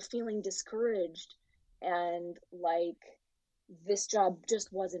they're feeling discouraged and like this job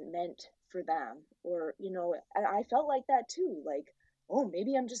just wasn't meant for them, or and I felt like that too, like, oh,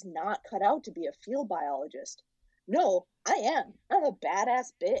 maybe I'm just not cut out to be a field biologist. No, I am. I'm a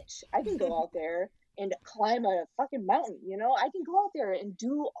badass bitch. I can go out there and climb a fucking mountain. I can go out there and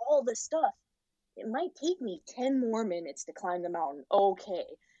do all this stuff. It might take me 10 more minutes to climb the mountain. Okay.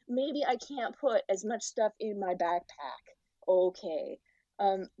 Maybe I can't put as much stuff in my backpack. Okay.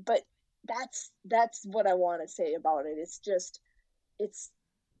 But that's what I want to say about it. It's just it's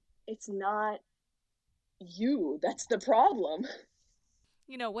it's not you that's the problem.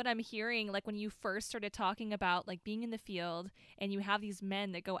 What I'm hearing, like when you first started talking about like being in the field and you have these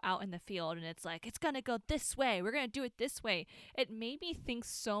men that go out in the field and it's like, it's going to go this way. We're going to do it this way. It made me think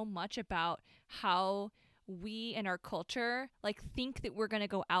so much about how we in our culture like think that we're going to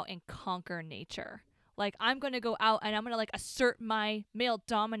go out and conquer nature. Like, I'm going to go out and I'm going to like assert my male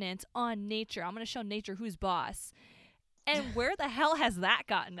dominance on nature. I'm going to show nature who's boss. And where the hell has that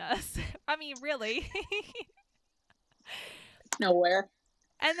gotten us? I mean, really? Nowhere.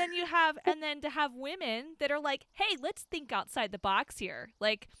 And then to have women that are like, hey, let's think outside the box here.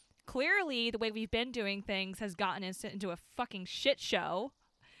 Like, clearly the way we've been doing things has gotten us into a fucking shit show.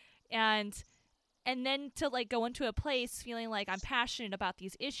 And then to like go into a place feeling like I'm passionate about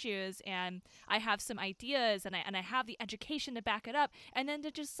these issues and I have some ideas and I have the education to back it up, and then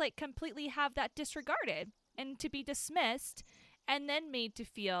to just like completely have that disregarded and to be dismissed and then made to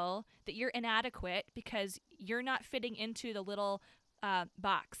feel that you're inadequate because you're not fitting into the little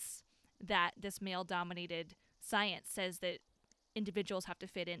box that this male dominated science says that individuals have to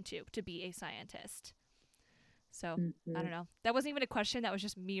fit into to be a scientist. So, I don't know. That wasn't even a question. That was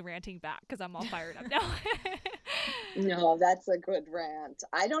just me ranting back because I'm all fired up now. No, that's a good rant.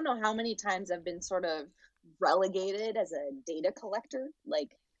 I don't know how many times I've been sort of relegated as a data collector.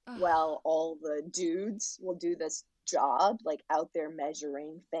 Like, well, all the dudes will do this job, like out there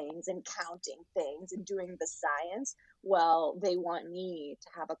measuring things and counting things and doing the science. Well, they want me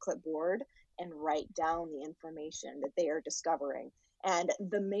to have a clipboard and write down the information that they are discovering. And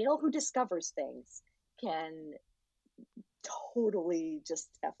the male who discovers things can totally just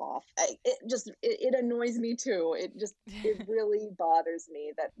F off. It annoys me too. It really bothers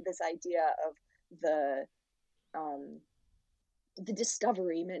me that this idea of the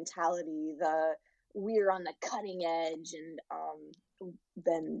discovery mentality, the we're on the cutting edge, and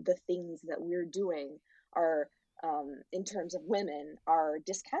then the things that we're doing are in terms of women are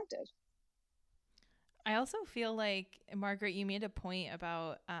discounted. I also feel like, Margaret, you made a point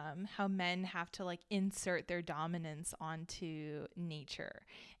about how men have to like insert their dominance onto nature,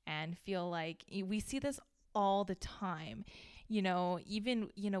 and feel like we see this all the time. Even,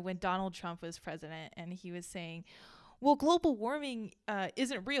 when Donald Trump was president and he was saying, well, global warming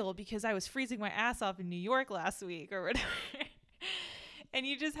isn't real because I was freezing my ass off in New York last week or whatever. And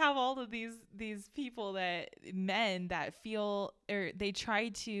you just have all of these people, that men that feel, or they try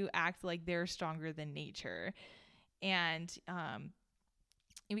to act like they're stronger than nature. And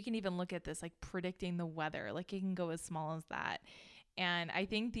we can even look at this like predicting the weather, like it can go as small as that. And I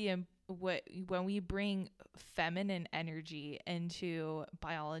think when we bring feminine energy into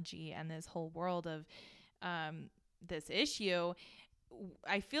biology and this whole world of this issue,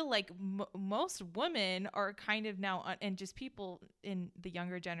 I feel like most women are kind of now, and just people in the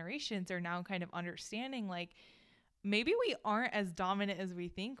younger generations are now kind of understanding, like, maybe we aren't as dominant as we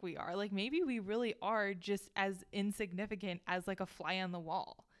think we are. Like, maybe we really are just as insignificant as like a fly on the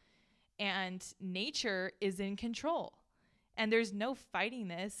wall, and nature is in control. And there's no fighting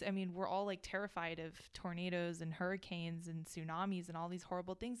this. I mean, we're all like terrified of tornadoes and hurricanes and tsunamis and all these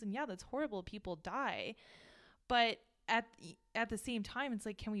horrible things. And yeah, that's horrible. People die. But at the same time, it's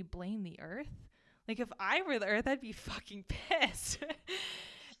like, can we blame the earth? Like, if I were the earth, I'd be fucking pissed.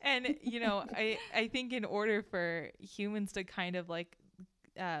 And, you know, I think in order for humans to kind of like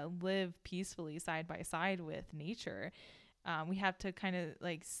live peacefully side by side with nature, we have to kind of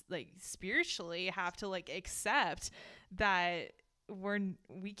like spiritually have to like accept that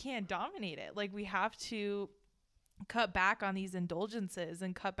we can't dominate it. Like, we have to cut back on these indulgences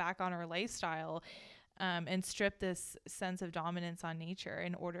and cut back on our lifestyle, and strip this sense of dominance on nature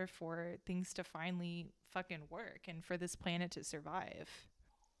in order for things to finally fucking work and for this planet to survive.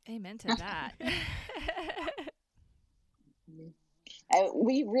 Amen to that.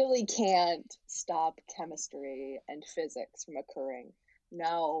 We really can't stop chemistry and physics from occurring.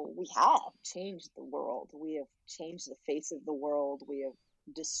 No, we have changed the world. We have changed the face of the world. We have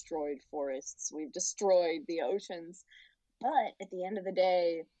destroyed forests. We've destroyed the oceans. But at the end of the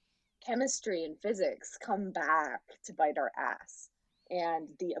day, chemistry and physics come back to bite our ass. And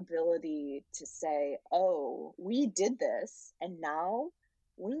the ability to say, oh, we did this, and now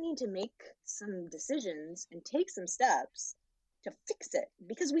we need to make some decisions and take some steps to fix it,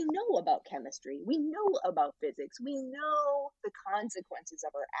 because we know about chemistry, we know about physics, we know the consequences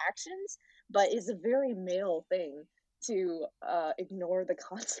of our actions, but it's a very male thing to ignore the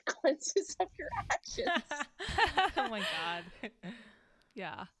consequences of your actions. Oh my God.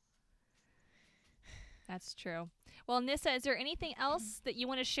 Yeah. That's true. Well, Nissa, is there anything else that you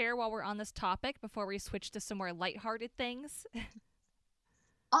want to share while we're on this topic before we switch to some more lighthearted things?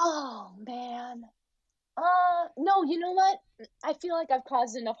 Oh, man. No, you know what? I feel like I've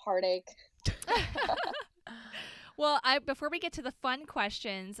caused enough heartache. Well, before we get to the fun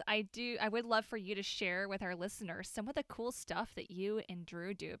questions, I would love for you to share with our listeners some of the cool stuff that you and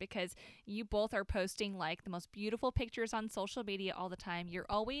Drew do, because you both are posting like the most beautiful pictures on social media all the time. You're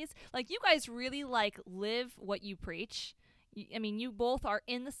always like, you guys really like live what you preach. I mean, you both are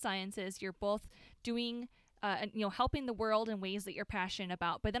in the sciences. You're both doing helping the world in ways that you're passionate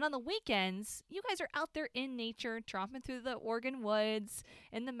about. But then on the weekends, you guys are out there in nature, tromping through the Oregon woods,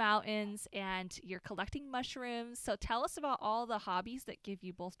 in the mountains, and you're collecting mushrooms. So tell us about all the hobbies that give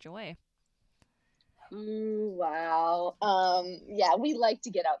you both joy. Ooh, wow. Yeah, we like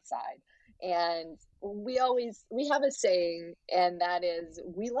to get outside. And we have a saying, and that is,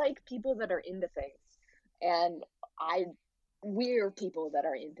 we like people that are into things. And we're people that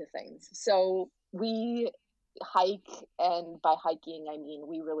are into things. So we hike, and by hiking I mean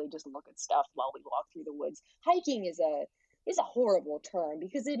we really just look at stuff while we walk through the woods. Hiking is a horrible term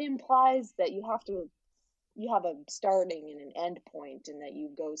because it implies that you have a starting and an end point, and that you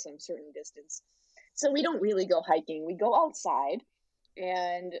go some certain distance. So we don't really go hiking. We go outside,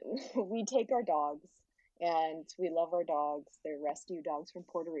 and we take our dogs, and we love our dogs. They're rescue dogs from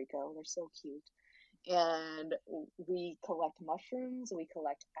Puerto Rico. They're so cute. And we collect mushrooms, we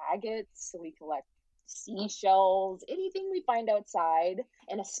collect agates, we collect seashells, anything we find outside,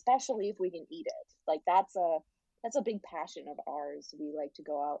 and especially if we can eat it. Like, that's a big passion of ours. We like to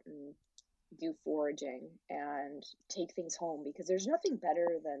go out and do foraging and take things home, because there's nothing better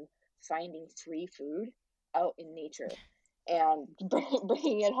than finding free food out in nature and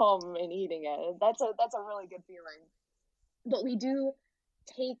bringing it home and eating it. That's a really good feeling. But we do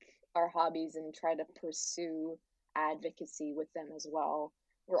take our hobbies and try to pursue advocacy with them as well.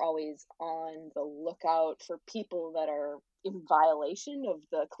 We're always on the lookout for people that are in violation of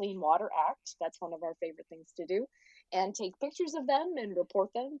the Clean Water Act. That's one of our favorite things to do, and take pictures of them and report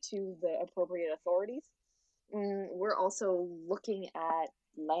them to the appropriate authorities. We're also looking at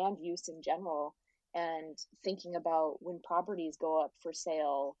land use in general and thinking about when properties go up for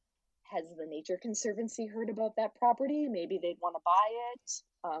sale. Has the Nature Conservancy heard about that property? Maybe they'd want to buy it.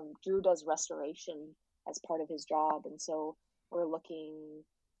 Drew does restoration as part of his job, and so we're looking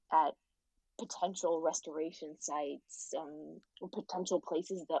at potential restoration sites, potential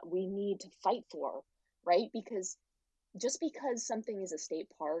places that we need to fight for, right? Because just because something is a state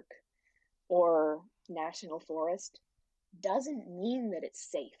park or national forest doesn't mean that it's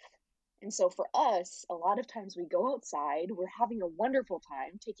safe. And so for us, a lot of times we go outside, we're having a wonderful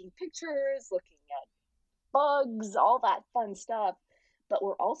time taking pictures, looking at bugs, all that fun stuff. But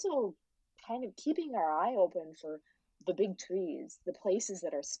we're also kind of keeping our eye open for the big trees, the places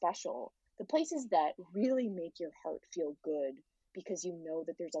that are special, the places that really make your heart feel good because you know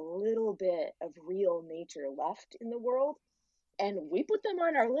that there's a little bit of real nature left in the world. And we put them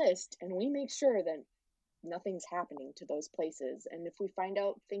on our list and we make sure that nothing's happening to those places. And if we find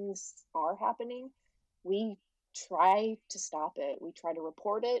out things are happening, we try to stop it. We try to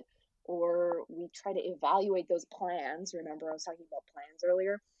report it, or we try to evaluate those plans. Remember, I was talking about plans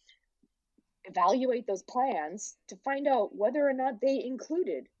earlier. Evaluate those plans to find out whether or not they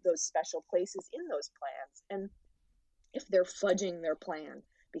included those special places in those plans and if they're fudging their plan.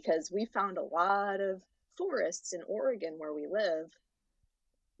 Because we found a lot of forests in Oregon where we live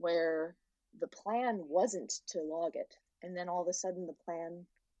where the plan wasn't to log it, and then all of a sudden the plan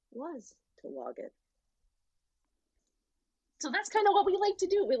was to log it. So that's kind of what we like to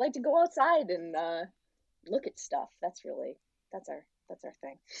do. We like to go outside and look at stuff. That's our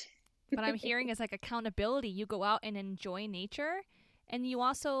thing. What I'm hearing is like accountability. You go out and enjoy nature, and you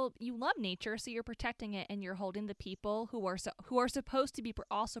love nature, so you're protecting it, and you're holding the people who are supposed to be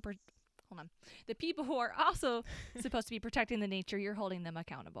hold on, the people who are also supposed to be protecting the nature. You're holding them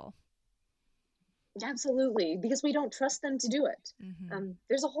accountable. Absolutely, because we don't trust them to do it. Mm-hmm.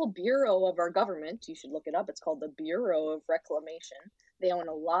 There's a whole bureau of our government. You should look it up. It's called the Bureau of Reclamation. They own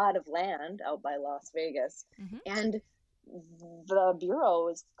a lot of land out by Las Vegas. Mm-hmm. And the Bureau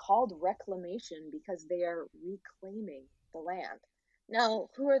is called Reclamation because they are reclaiming the land. Now,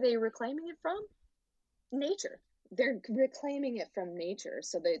 who are they reclaiming it from? Nature. They're reclaiming it from nature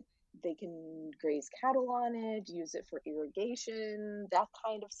so that they can graze cattle on it, use it for irrigation, that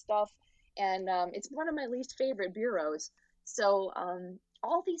kind of stuff. And it's one of my least favorite bureaus. So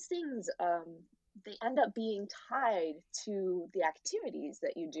all these things, they end up being tied to the activities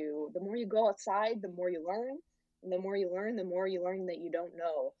that you do. The more you go outside, the more you learn. And the more you learn, the more you learn that you don't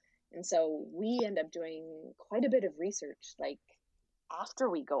know. And so we end up doing quite a bit of research, like after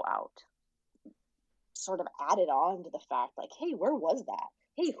we go out, sort of added on to the fact, like, hey, where was that?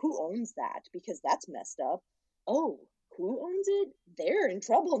 Hey, who owns that? Because that's messed up. Oh, who owns it? They're in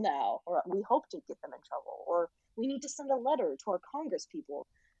trouble now, or we hope to get them in trouble, or we need to send a letter to our Congress people.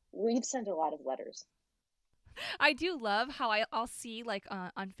 We've sent a lot of letters. I do love how I'll see like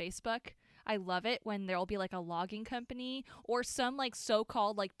on Facebook. I love it when there'll be like a logging company or some like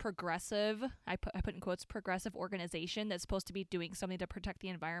so-called like progressive, I put in quotes, progressive organization that's supposed to be doing something to protect the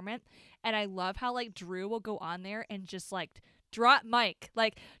environment. And I love how like Drew will go on there and just like drop mic,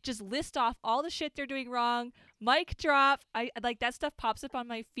 like just list off all the shit they're doing wrong. Mic drop. I like that stuff pops up on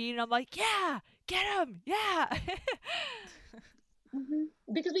my feed and I'm like, yeah, get him. Yeah. Mm-hmm.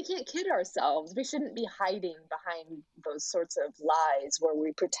 Because we can't kid ourselves. We shouldn't be hiding behind those sorts of lies where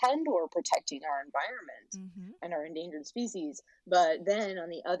we pretend we're protecting our environment Mm-hmm. and our endangered species, but then on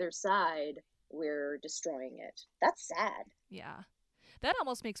the other side, we're destroying it. That's sad. Yeah. That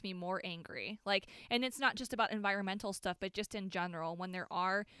almost makes me more angry. Like, and it's not just about environmental stuff, but just in general, when there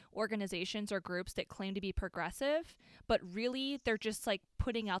are organizations or groups that claim to be progressive, but really they're just like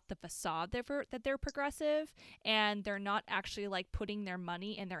putting out the facade that they're progressive, and they're not actually like putting their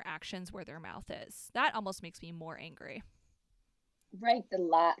money and their actions where their mouth is. That almost makes me more angry. Right, the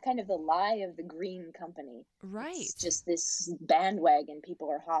lie, kind of the lie of the green company. It's Right. just this bandwagon people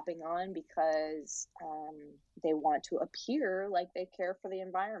are hopping on because they want to appear like they care for the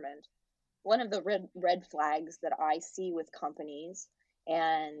environment. One of the red flags that I see with companies,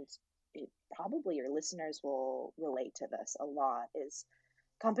 and probably your listeners will relate to this a lot, is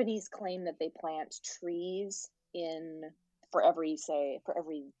companies claim that they plant trees in for every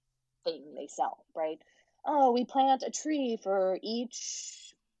thing they sell, right? Oh, we plant a tree for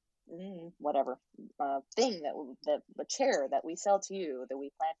each whatever thing that the chair that we sell to you, that we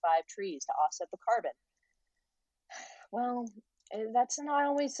plant 5 trees to offset the carbon. Well, that's not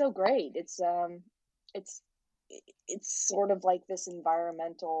always so great. It's it's sort of like this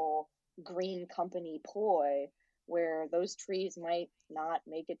environmental green company ploy where those trees might not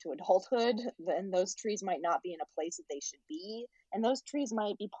make it to adulthood, then those trees might not be in a place that they should be, and those trees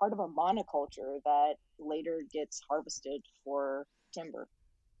might be part of a monoculture that later gets harvested for timber.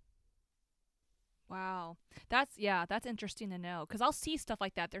 Wow. That's interesting to know cuz I'll see stuff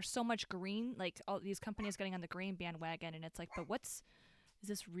like that. There's so much green, like all these companies getting on the green bandwagon, and it's like, but is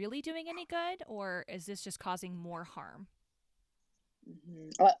this really doing any good, or is this just causing more harm?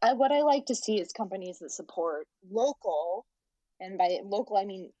 What I like to see is companies that support local, and by local I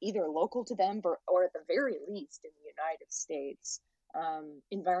mean either local to them or at the very least in the United States,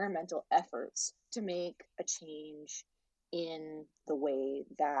 environmental efforts to make a change in the way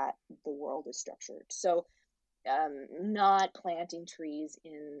that the world is structured. So not planting trees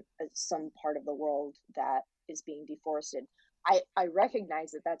in some part of the world that is being deforested. I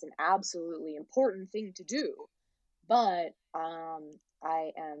recognize that that's an absolutely important thing to do, but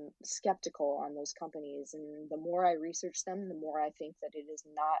I am skeptical on those companies, and the more I research them, the more I think that it is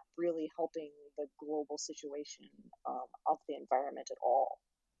not really helping the global situation of the environment at all.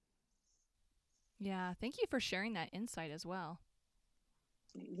 Yeah, thank you for sharing that insight as well.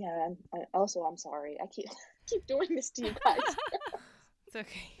 Yeah, I'm sorry. I keep doing this to you guys. It's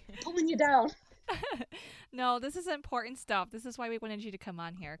okay. Pulling you down. No, this is important stuff. This is why we wanted you to come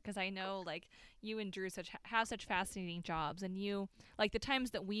on here, because I know like you and Drew have such fascinating jobs, and you like the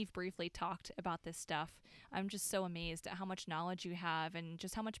times that we've briefly talked about this stuff. I'm just so amazed at how much knowledge you have and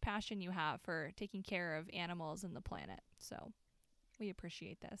just how much passion you have for taking care of animals and the planet. So we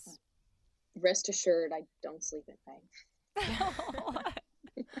appreciate this. Rest assured, I don't sleep at night.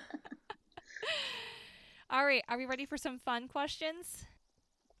 All right, are we ready for some fun questions?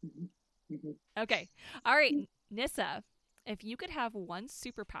 Mm-hmm. Mm-hmm. Okay. All right, Nissa, if you could have one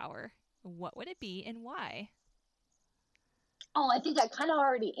superpower, what would it be and why? Oh, I think I kind of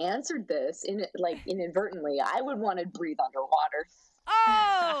already answered this inadvertently. I would want to breathe underwater.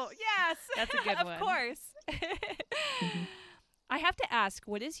 Oh, yes. That's a good of one. Of course. Mm-hmm. I have to ask,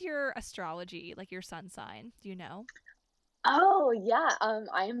 what is your astrology, like your sun sign? Do you know? Oh, yeah.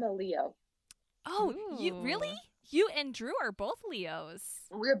 I am a Leo. Oh, you really? You and Drew are both Leos.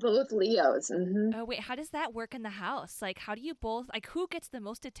 We're both Leos. Mm-hmm. Oh, wait, how does that work in the house? Like, how do you both, like, who gets the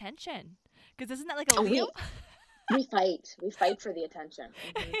most attention? Because isn't that like a Leo? We fight. We fight for the attention.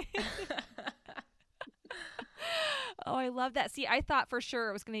 Mm-hmm. Oh, I love that. See, I thought for sure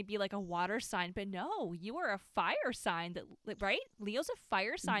it was going to be like a water sign, but no, you are a fire sign right? Leo's a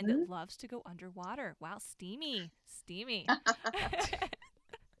fire sign that loves to go underwater. Wow, steamy.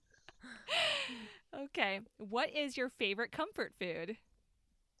 Okay. What is your favorite comfort food?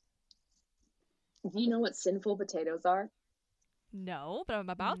 Do you know what sinful potatoes are? No, but I'm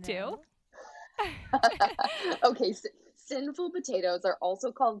about to. Okay, sinful potatoes are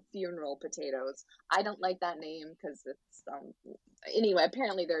also called funeral potatoes. I don't like that name because it's anyway,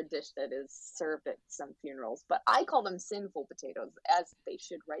 apparently they're a dish that is served at some funerals, but I call them sinful potatoes, as they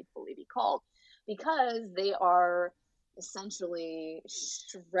should rightfully be called, because they are essentially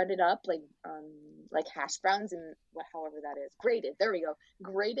shredded up like hash browns and however that is, grated. There we go.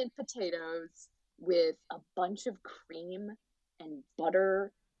 Grated potatoes with a bunch of cream and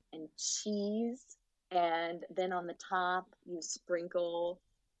butter and cheese, and then on the top you sprinkle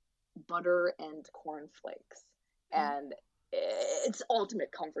butter and cornflakes, and it's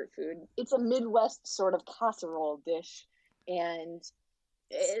ultimate comfort food. It's a Midwest sort of casserole dish, and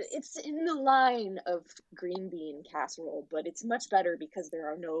it's in the line of green bean casserole, but it's much better because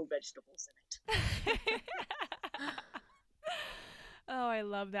there are no vegetables in it. Oh, I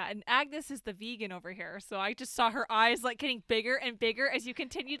love that. And Agnes is the vegan over here, so I just saw her eyes like getting bigger and bigger as you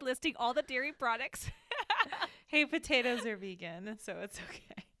continued listing all the dairy products. Hey, potatoes are vegan, so it's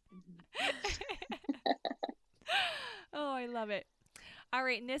okay. Oh, I love it. All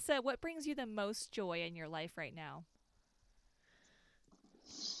right, Nissa, what brings you the most joy in your life right now?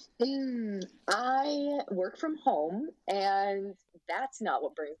 I work from home, and that's not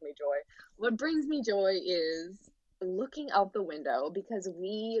what brings me joy. What brings me joy is looking out the window, because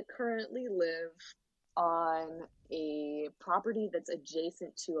we currently live on a property that's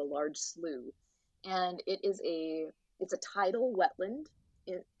adjacent to a large slough, and it's a tidal wetland,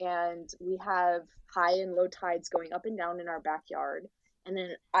 and we have high and low tides going up and down in our backyard. And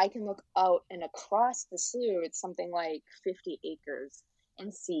then I can look out and across the slough, it's something like 50 acres,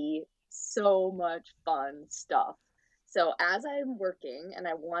 and see so much fun stuff. So as I'm working and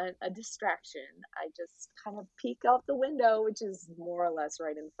I want a distraction, I just kind of peek out the window, which is more or less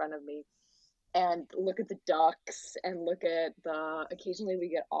right in front of me, and look at the ducks and look at occasionally we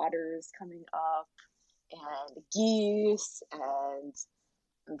get otters coming up and geese, and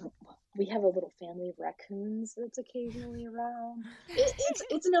we have a little family of raccoons that's occasionally around.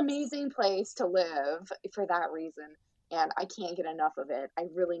 It's an amazing place to live for that reason, and I can't get enough of it. I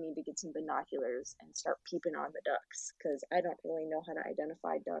really need to get some binoculars and start peeping on the ducks, because I don't really know how to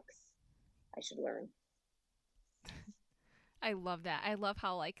identify ducks. I should learn. I love that. I love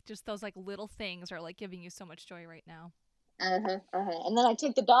how like just those like little things are like giving you so much joy right now. And then I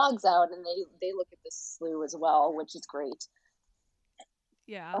take the dogs out, and they look at the slough as well, which is great.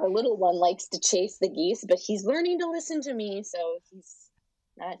 Yeah. Our little one likes to chase the geese, but he's learning to listen to me, so he's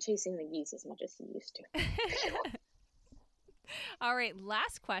not chasing the geese as much as he used to. All right,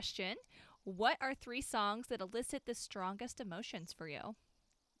 last question. What are 3 songs that elicit the strongest emotions for you?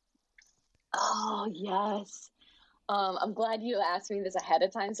 Oh, yes. I'm glad you asked me this ahead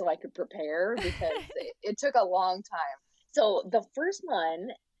of time so I could prepare because it took a long time. So the first one,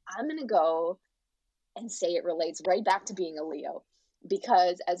 I'm going to go and say it relates right back to being a Leo.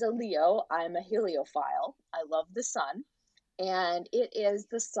 Because as a Leo, I'm a heliophile. I love the sun. And it is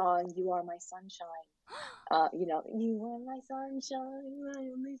the song, You Are My Sunshine. You are my sunshine, my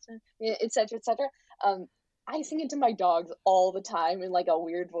only sun, etc., etc. I sing it to my dogs all the time in like a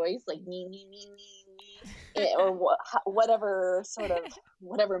weird voice, like me, me, me, me, me, or whatever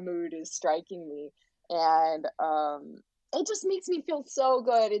mood is striking me, and it just makes me feel so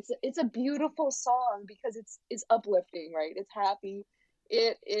good. It's a beautiful song because it's uplifting, right? It's happy.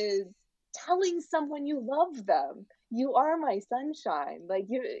 It is telling someone you love them. You are my sunshine.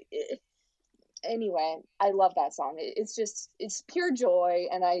 Anyway, I love that song. It's pure joy,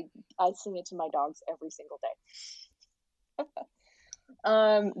 and I sing it to my dogs every single day.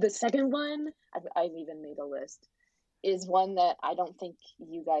 The second one, I've even made a list, is one that I don't think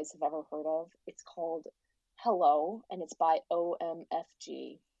you guys have ever heard of. It's called Hello, and it's by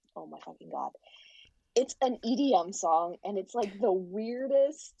OMFG. Oh my fucking god. It's an EDM song, and it's like the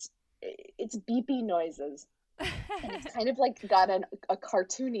weirdest, it's beepy noises. And it's kind of like got a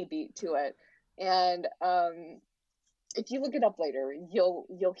cartoony beat to it. And if you look it up later,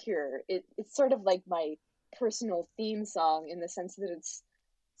 you'll hear it. It's sort of like my personal theme song in the sense that it's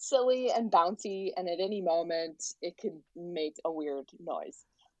silly and bouncy, and at any moment it could make a weird noise.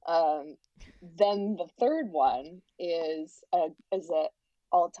 Then the third one is a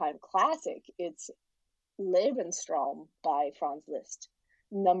all-time classic. It's Lebensraum by Franz Liszt,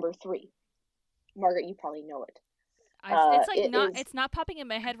 number 3. Margaret, you probably know it. It's like it's not popping in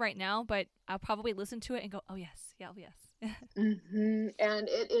my head right now, but I'll probably listen to it and go, oh yes, yeah, oh yes. Mm-hmm. And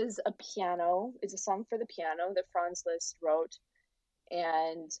it is it's a song for the piano that Franz Liszt wrote.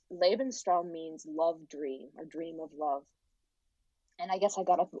 And Lebensraum means love dream, or dream of love. And I guess I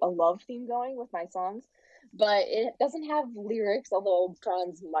got a love theme going with my songs, but it doesn't have lyrics, although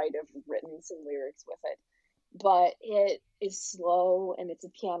Franz might have written some lyrics with it. But it is slow, and it's a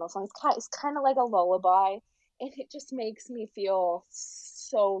piano song. It's kind of like a lullaby, and it just makes me feel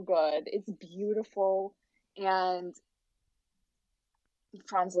so good. It's beautiful, and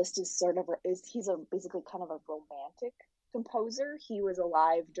Franz Liszt he's basically kind of a romantic composer. He was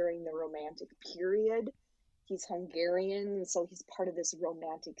alive during the Romantic period. He's Hungarian, so he's part of this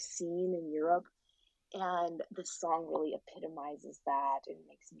romantic scene in Europe. And the song really epitomizes that and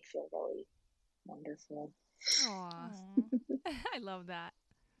makes me feel really wonderful. Aww. I love that.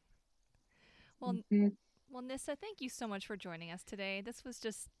 Well, well, Nissa, thank you so much for joining us today. This was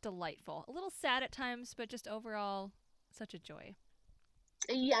just delightful. A little sad at times, but just overall, such a joy.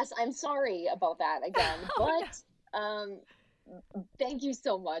 Yes, I'm sorry about that again, thank you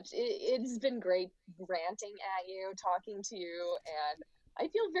so much. It's been great ranting at you, talking to you, and I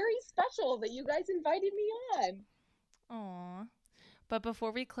feel very special that you guys invited me on. Aw. But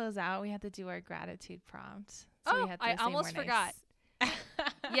before we close out, we have to do our gratitude prompt. So I almost forgot.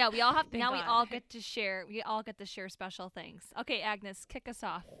 Yeah, we all have now. God. We all get to share. We all get to share special things. Okay, Agnes, kick us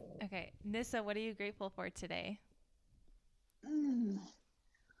off. Okay, Nissa, what are you grateful for today?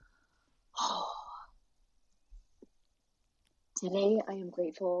 Today, I am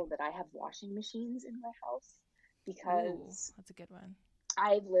grateful that I have washing machines in my house because that's a good one.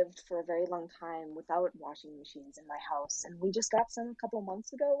 I've lived for a very long time without washing machines in my house, and we just got some a couple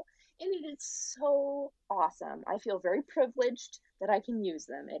months ago, and it is so awesome. I feel very privileged that I can use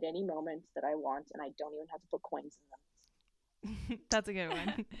them at any moment that I want, and I don't even have to put coins in them. That's a good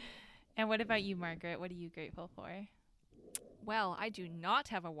one. And what about you, Margaret? What are you grateful for? Well, I do not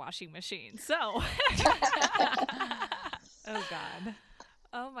have a washing machine, so. Oh, God.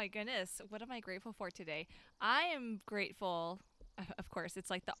 Oh, my goodness. What am I grateful for today? I am grateful. Of course,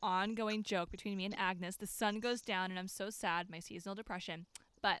 it's like the ongoing joke between me and Agnes. The sun goes down and I'm so sad, my seasonal depression.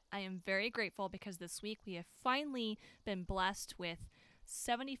 But I am very grateful because this week we have finally been blessed with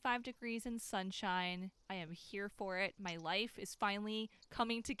 75 degrees and sunshine. I am here for it. My life is finally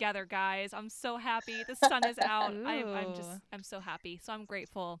coming together, guys. I'm so happy. The sun is out. I'm so happy. So I'm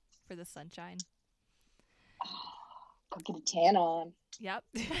grateful for the sunshine. Go get a tan on. Yep.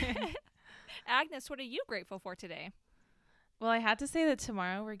 Agnes, what are you grateful for today? Well, I had to say that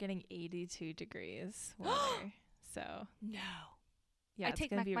tomorrow we're getting 82 degrees weather. So no. Yeah, I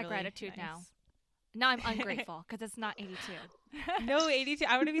take my really gratitude nice. Now I'm ungrateful because it's not 82. No, 82.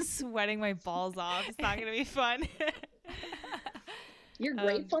 I'm going to be sweating my balls off. It's not going to be fun. Your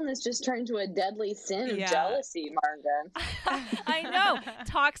gratefulness just turned to a deadly sin of jealousy, Margaret. I know.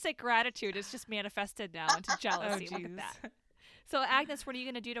 Toxic gratitude is just manifested now into jealousy. Look at that. So, Agnes, what are you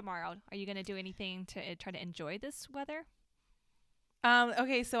going to do tomorrow? Are you going to do anything to try to enjoy this weather?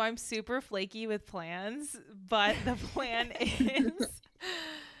 Okay, so I'm super flaky with plans, but the plan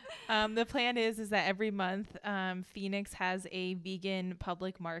is that every month Phoenix has a vegan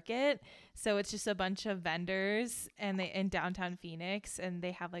public market. So it's just a bunch of vendors and they in downtown Phoenix, and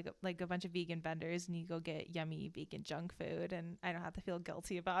they have like a bunch of vegan vendors, and you go get yummy vegan junk food, and I don't have to feel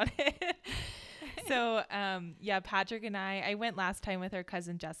guilty about it. So Patrick and I went last time with our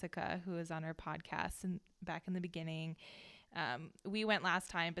cousin Jessica, who was on our podcast and back in the beginning. We went last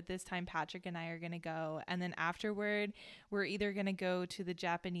time, but this time Patrick and I are going to go. And then afterward, we're either going to go to the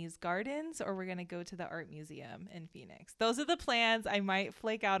Japanese gardens or we're going to go to the art museum in Phoenix. Those are the plans. I might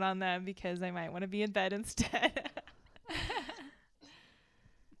flake out on them because I might want to be in bed instead.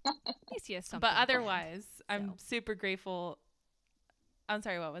 At least you have something but otherwise, planned, I'm super grateful. I'm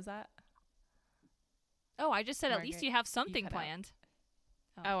sorry, what was that? Oh, I just said Margaret, at least you have something you planned.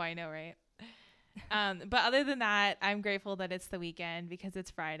 Oh, I know, right? But other than that, I'm grateful that it's the weekend because it's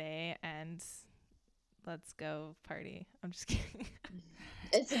Friday and let's go party. I'm just kidding.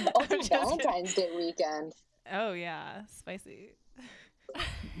 It's also Valentine's Day weekend. Oh yeah, spicy.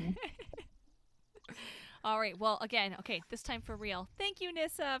 All right. Well, again, okay, this time for real. Thank you,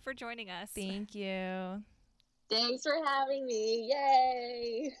 Nissa, for joining us. Thank you. Thanks for having me.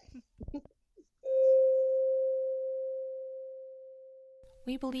 Yay.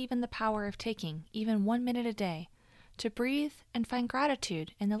 We believe in the power of taking even 1 minute a day to breathe and find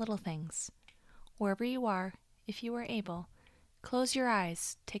gratitude in the little things. Wherever you are, if you are able, close your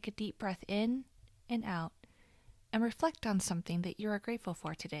eyes, take a deep breath in and out, and reflect on something that you are grateful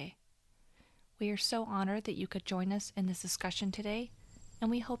for today. We are so honored that you could join us in this discussion today, and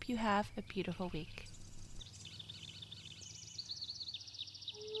we hope you have a beautiful week.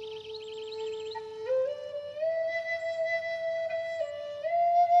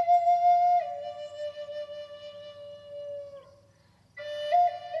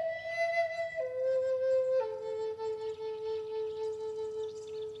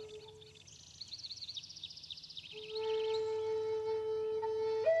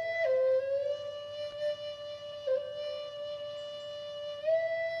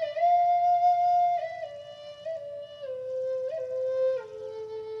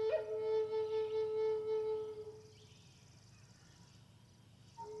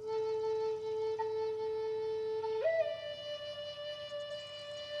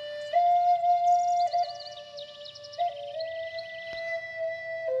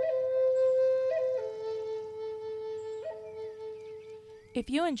 If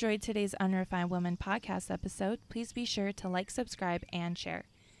you enjoyed today's Unrefined Woman podcast episode, please be sure to like, subscribe, and share.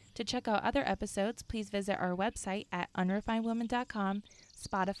 To check out other episodes, please visit our website at unrefinedwoman.com,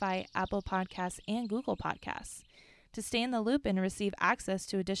 Spotify, Apple Podcasts, and Google Podcasts. To stay in the loop and receive access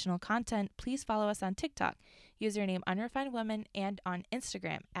to additional content, please follow us on TikTok, username Unrefined Woman, and on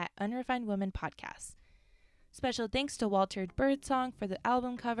Instagram at Unrefined Woman Podcast. Special thanks to Walter Birdsong for the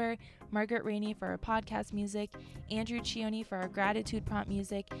album cover, Margaret Rainey for our podcast music, Andrew Chione for our gratitude prompt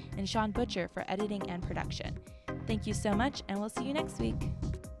music, and Sean Butcher for editing and production. Thank you so much, and we'll see you next week.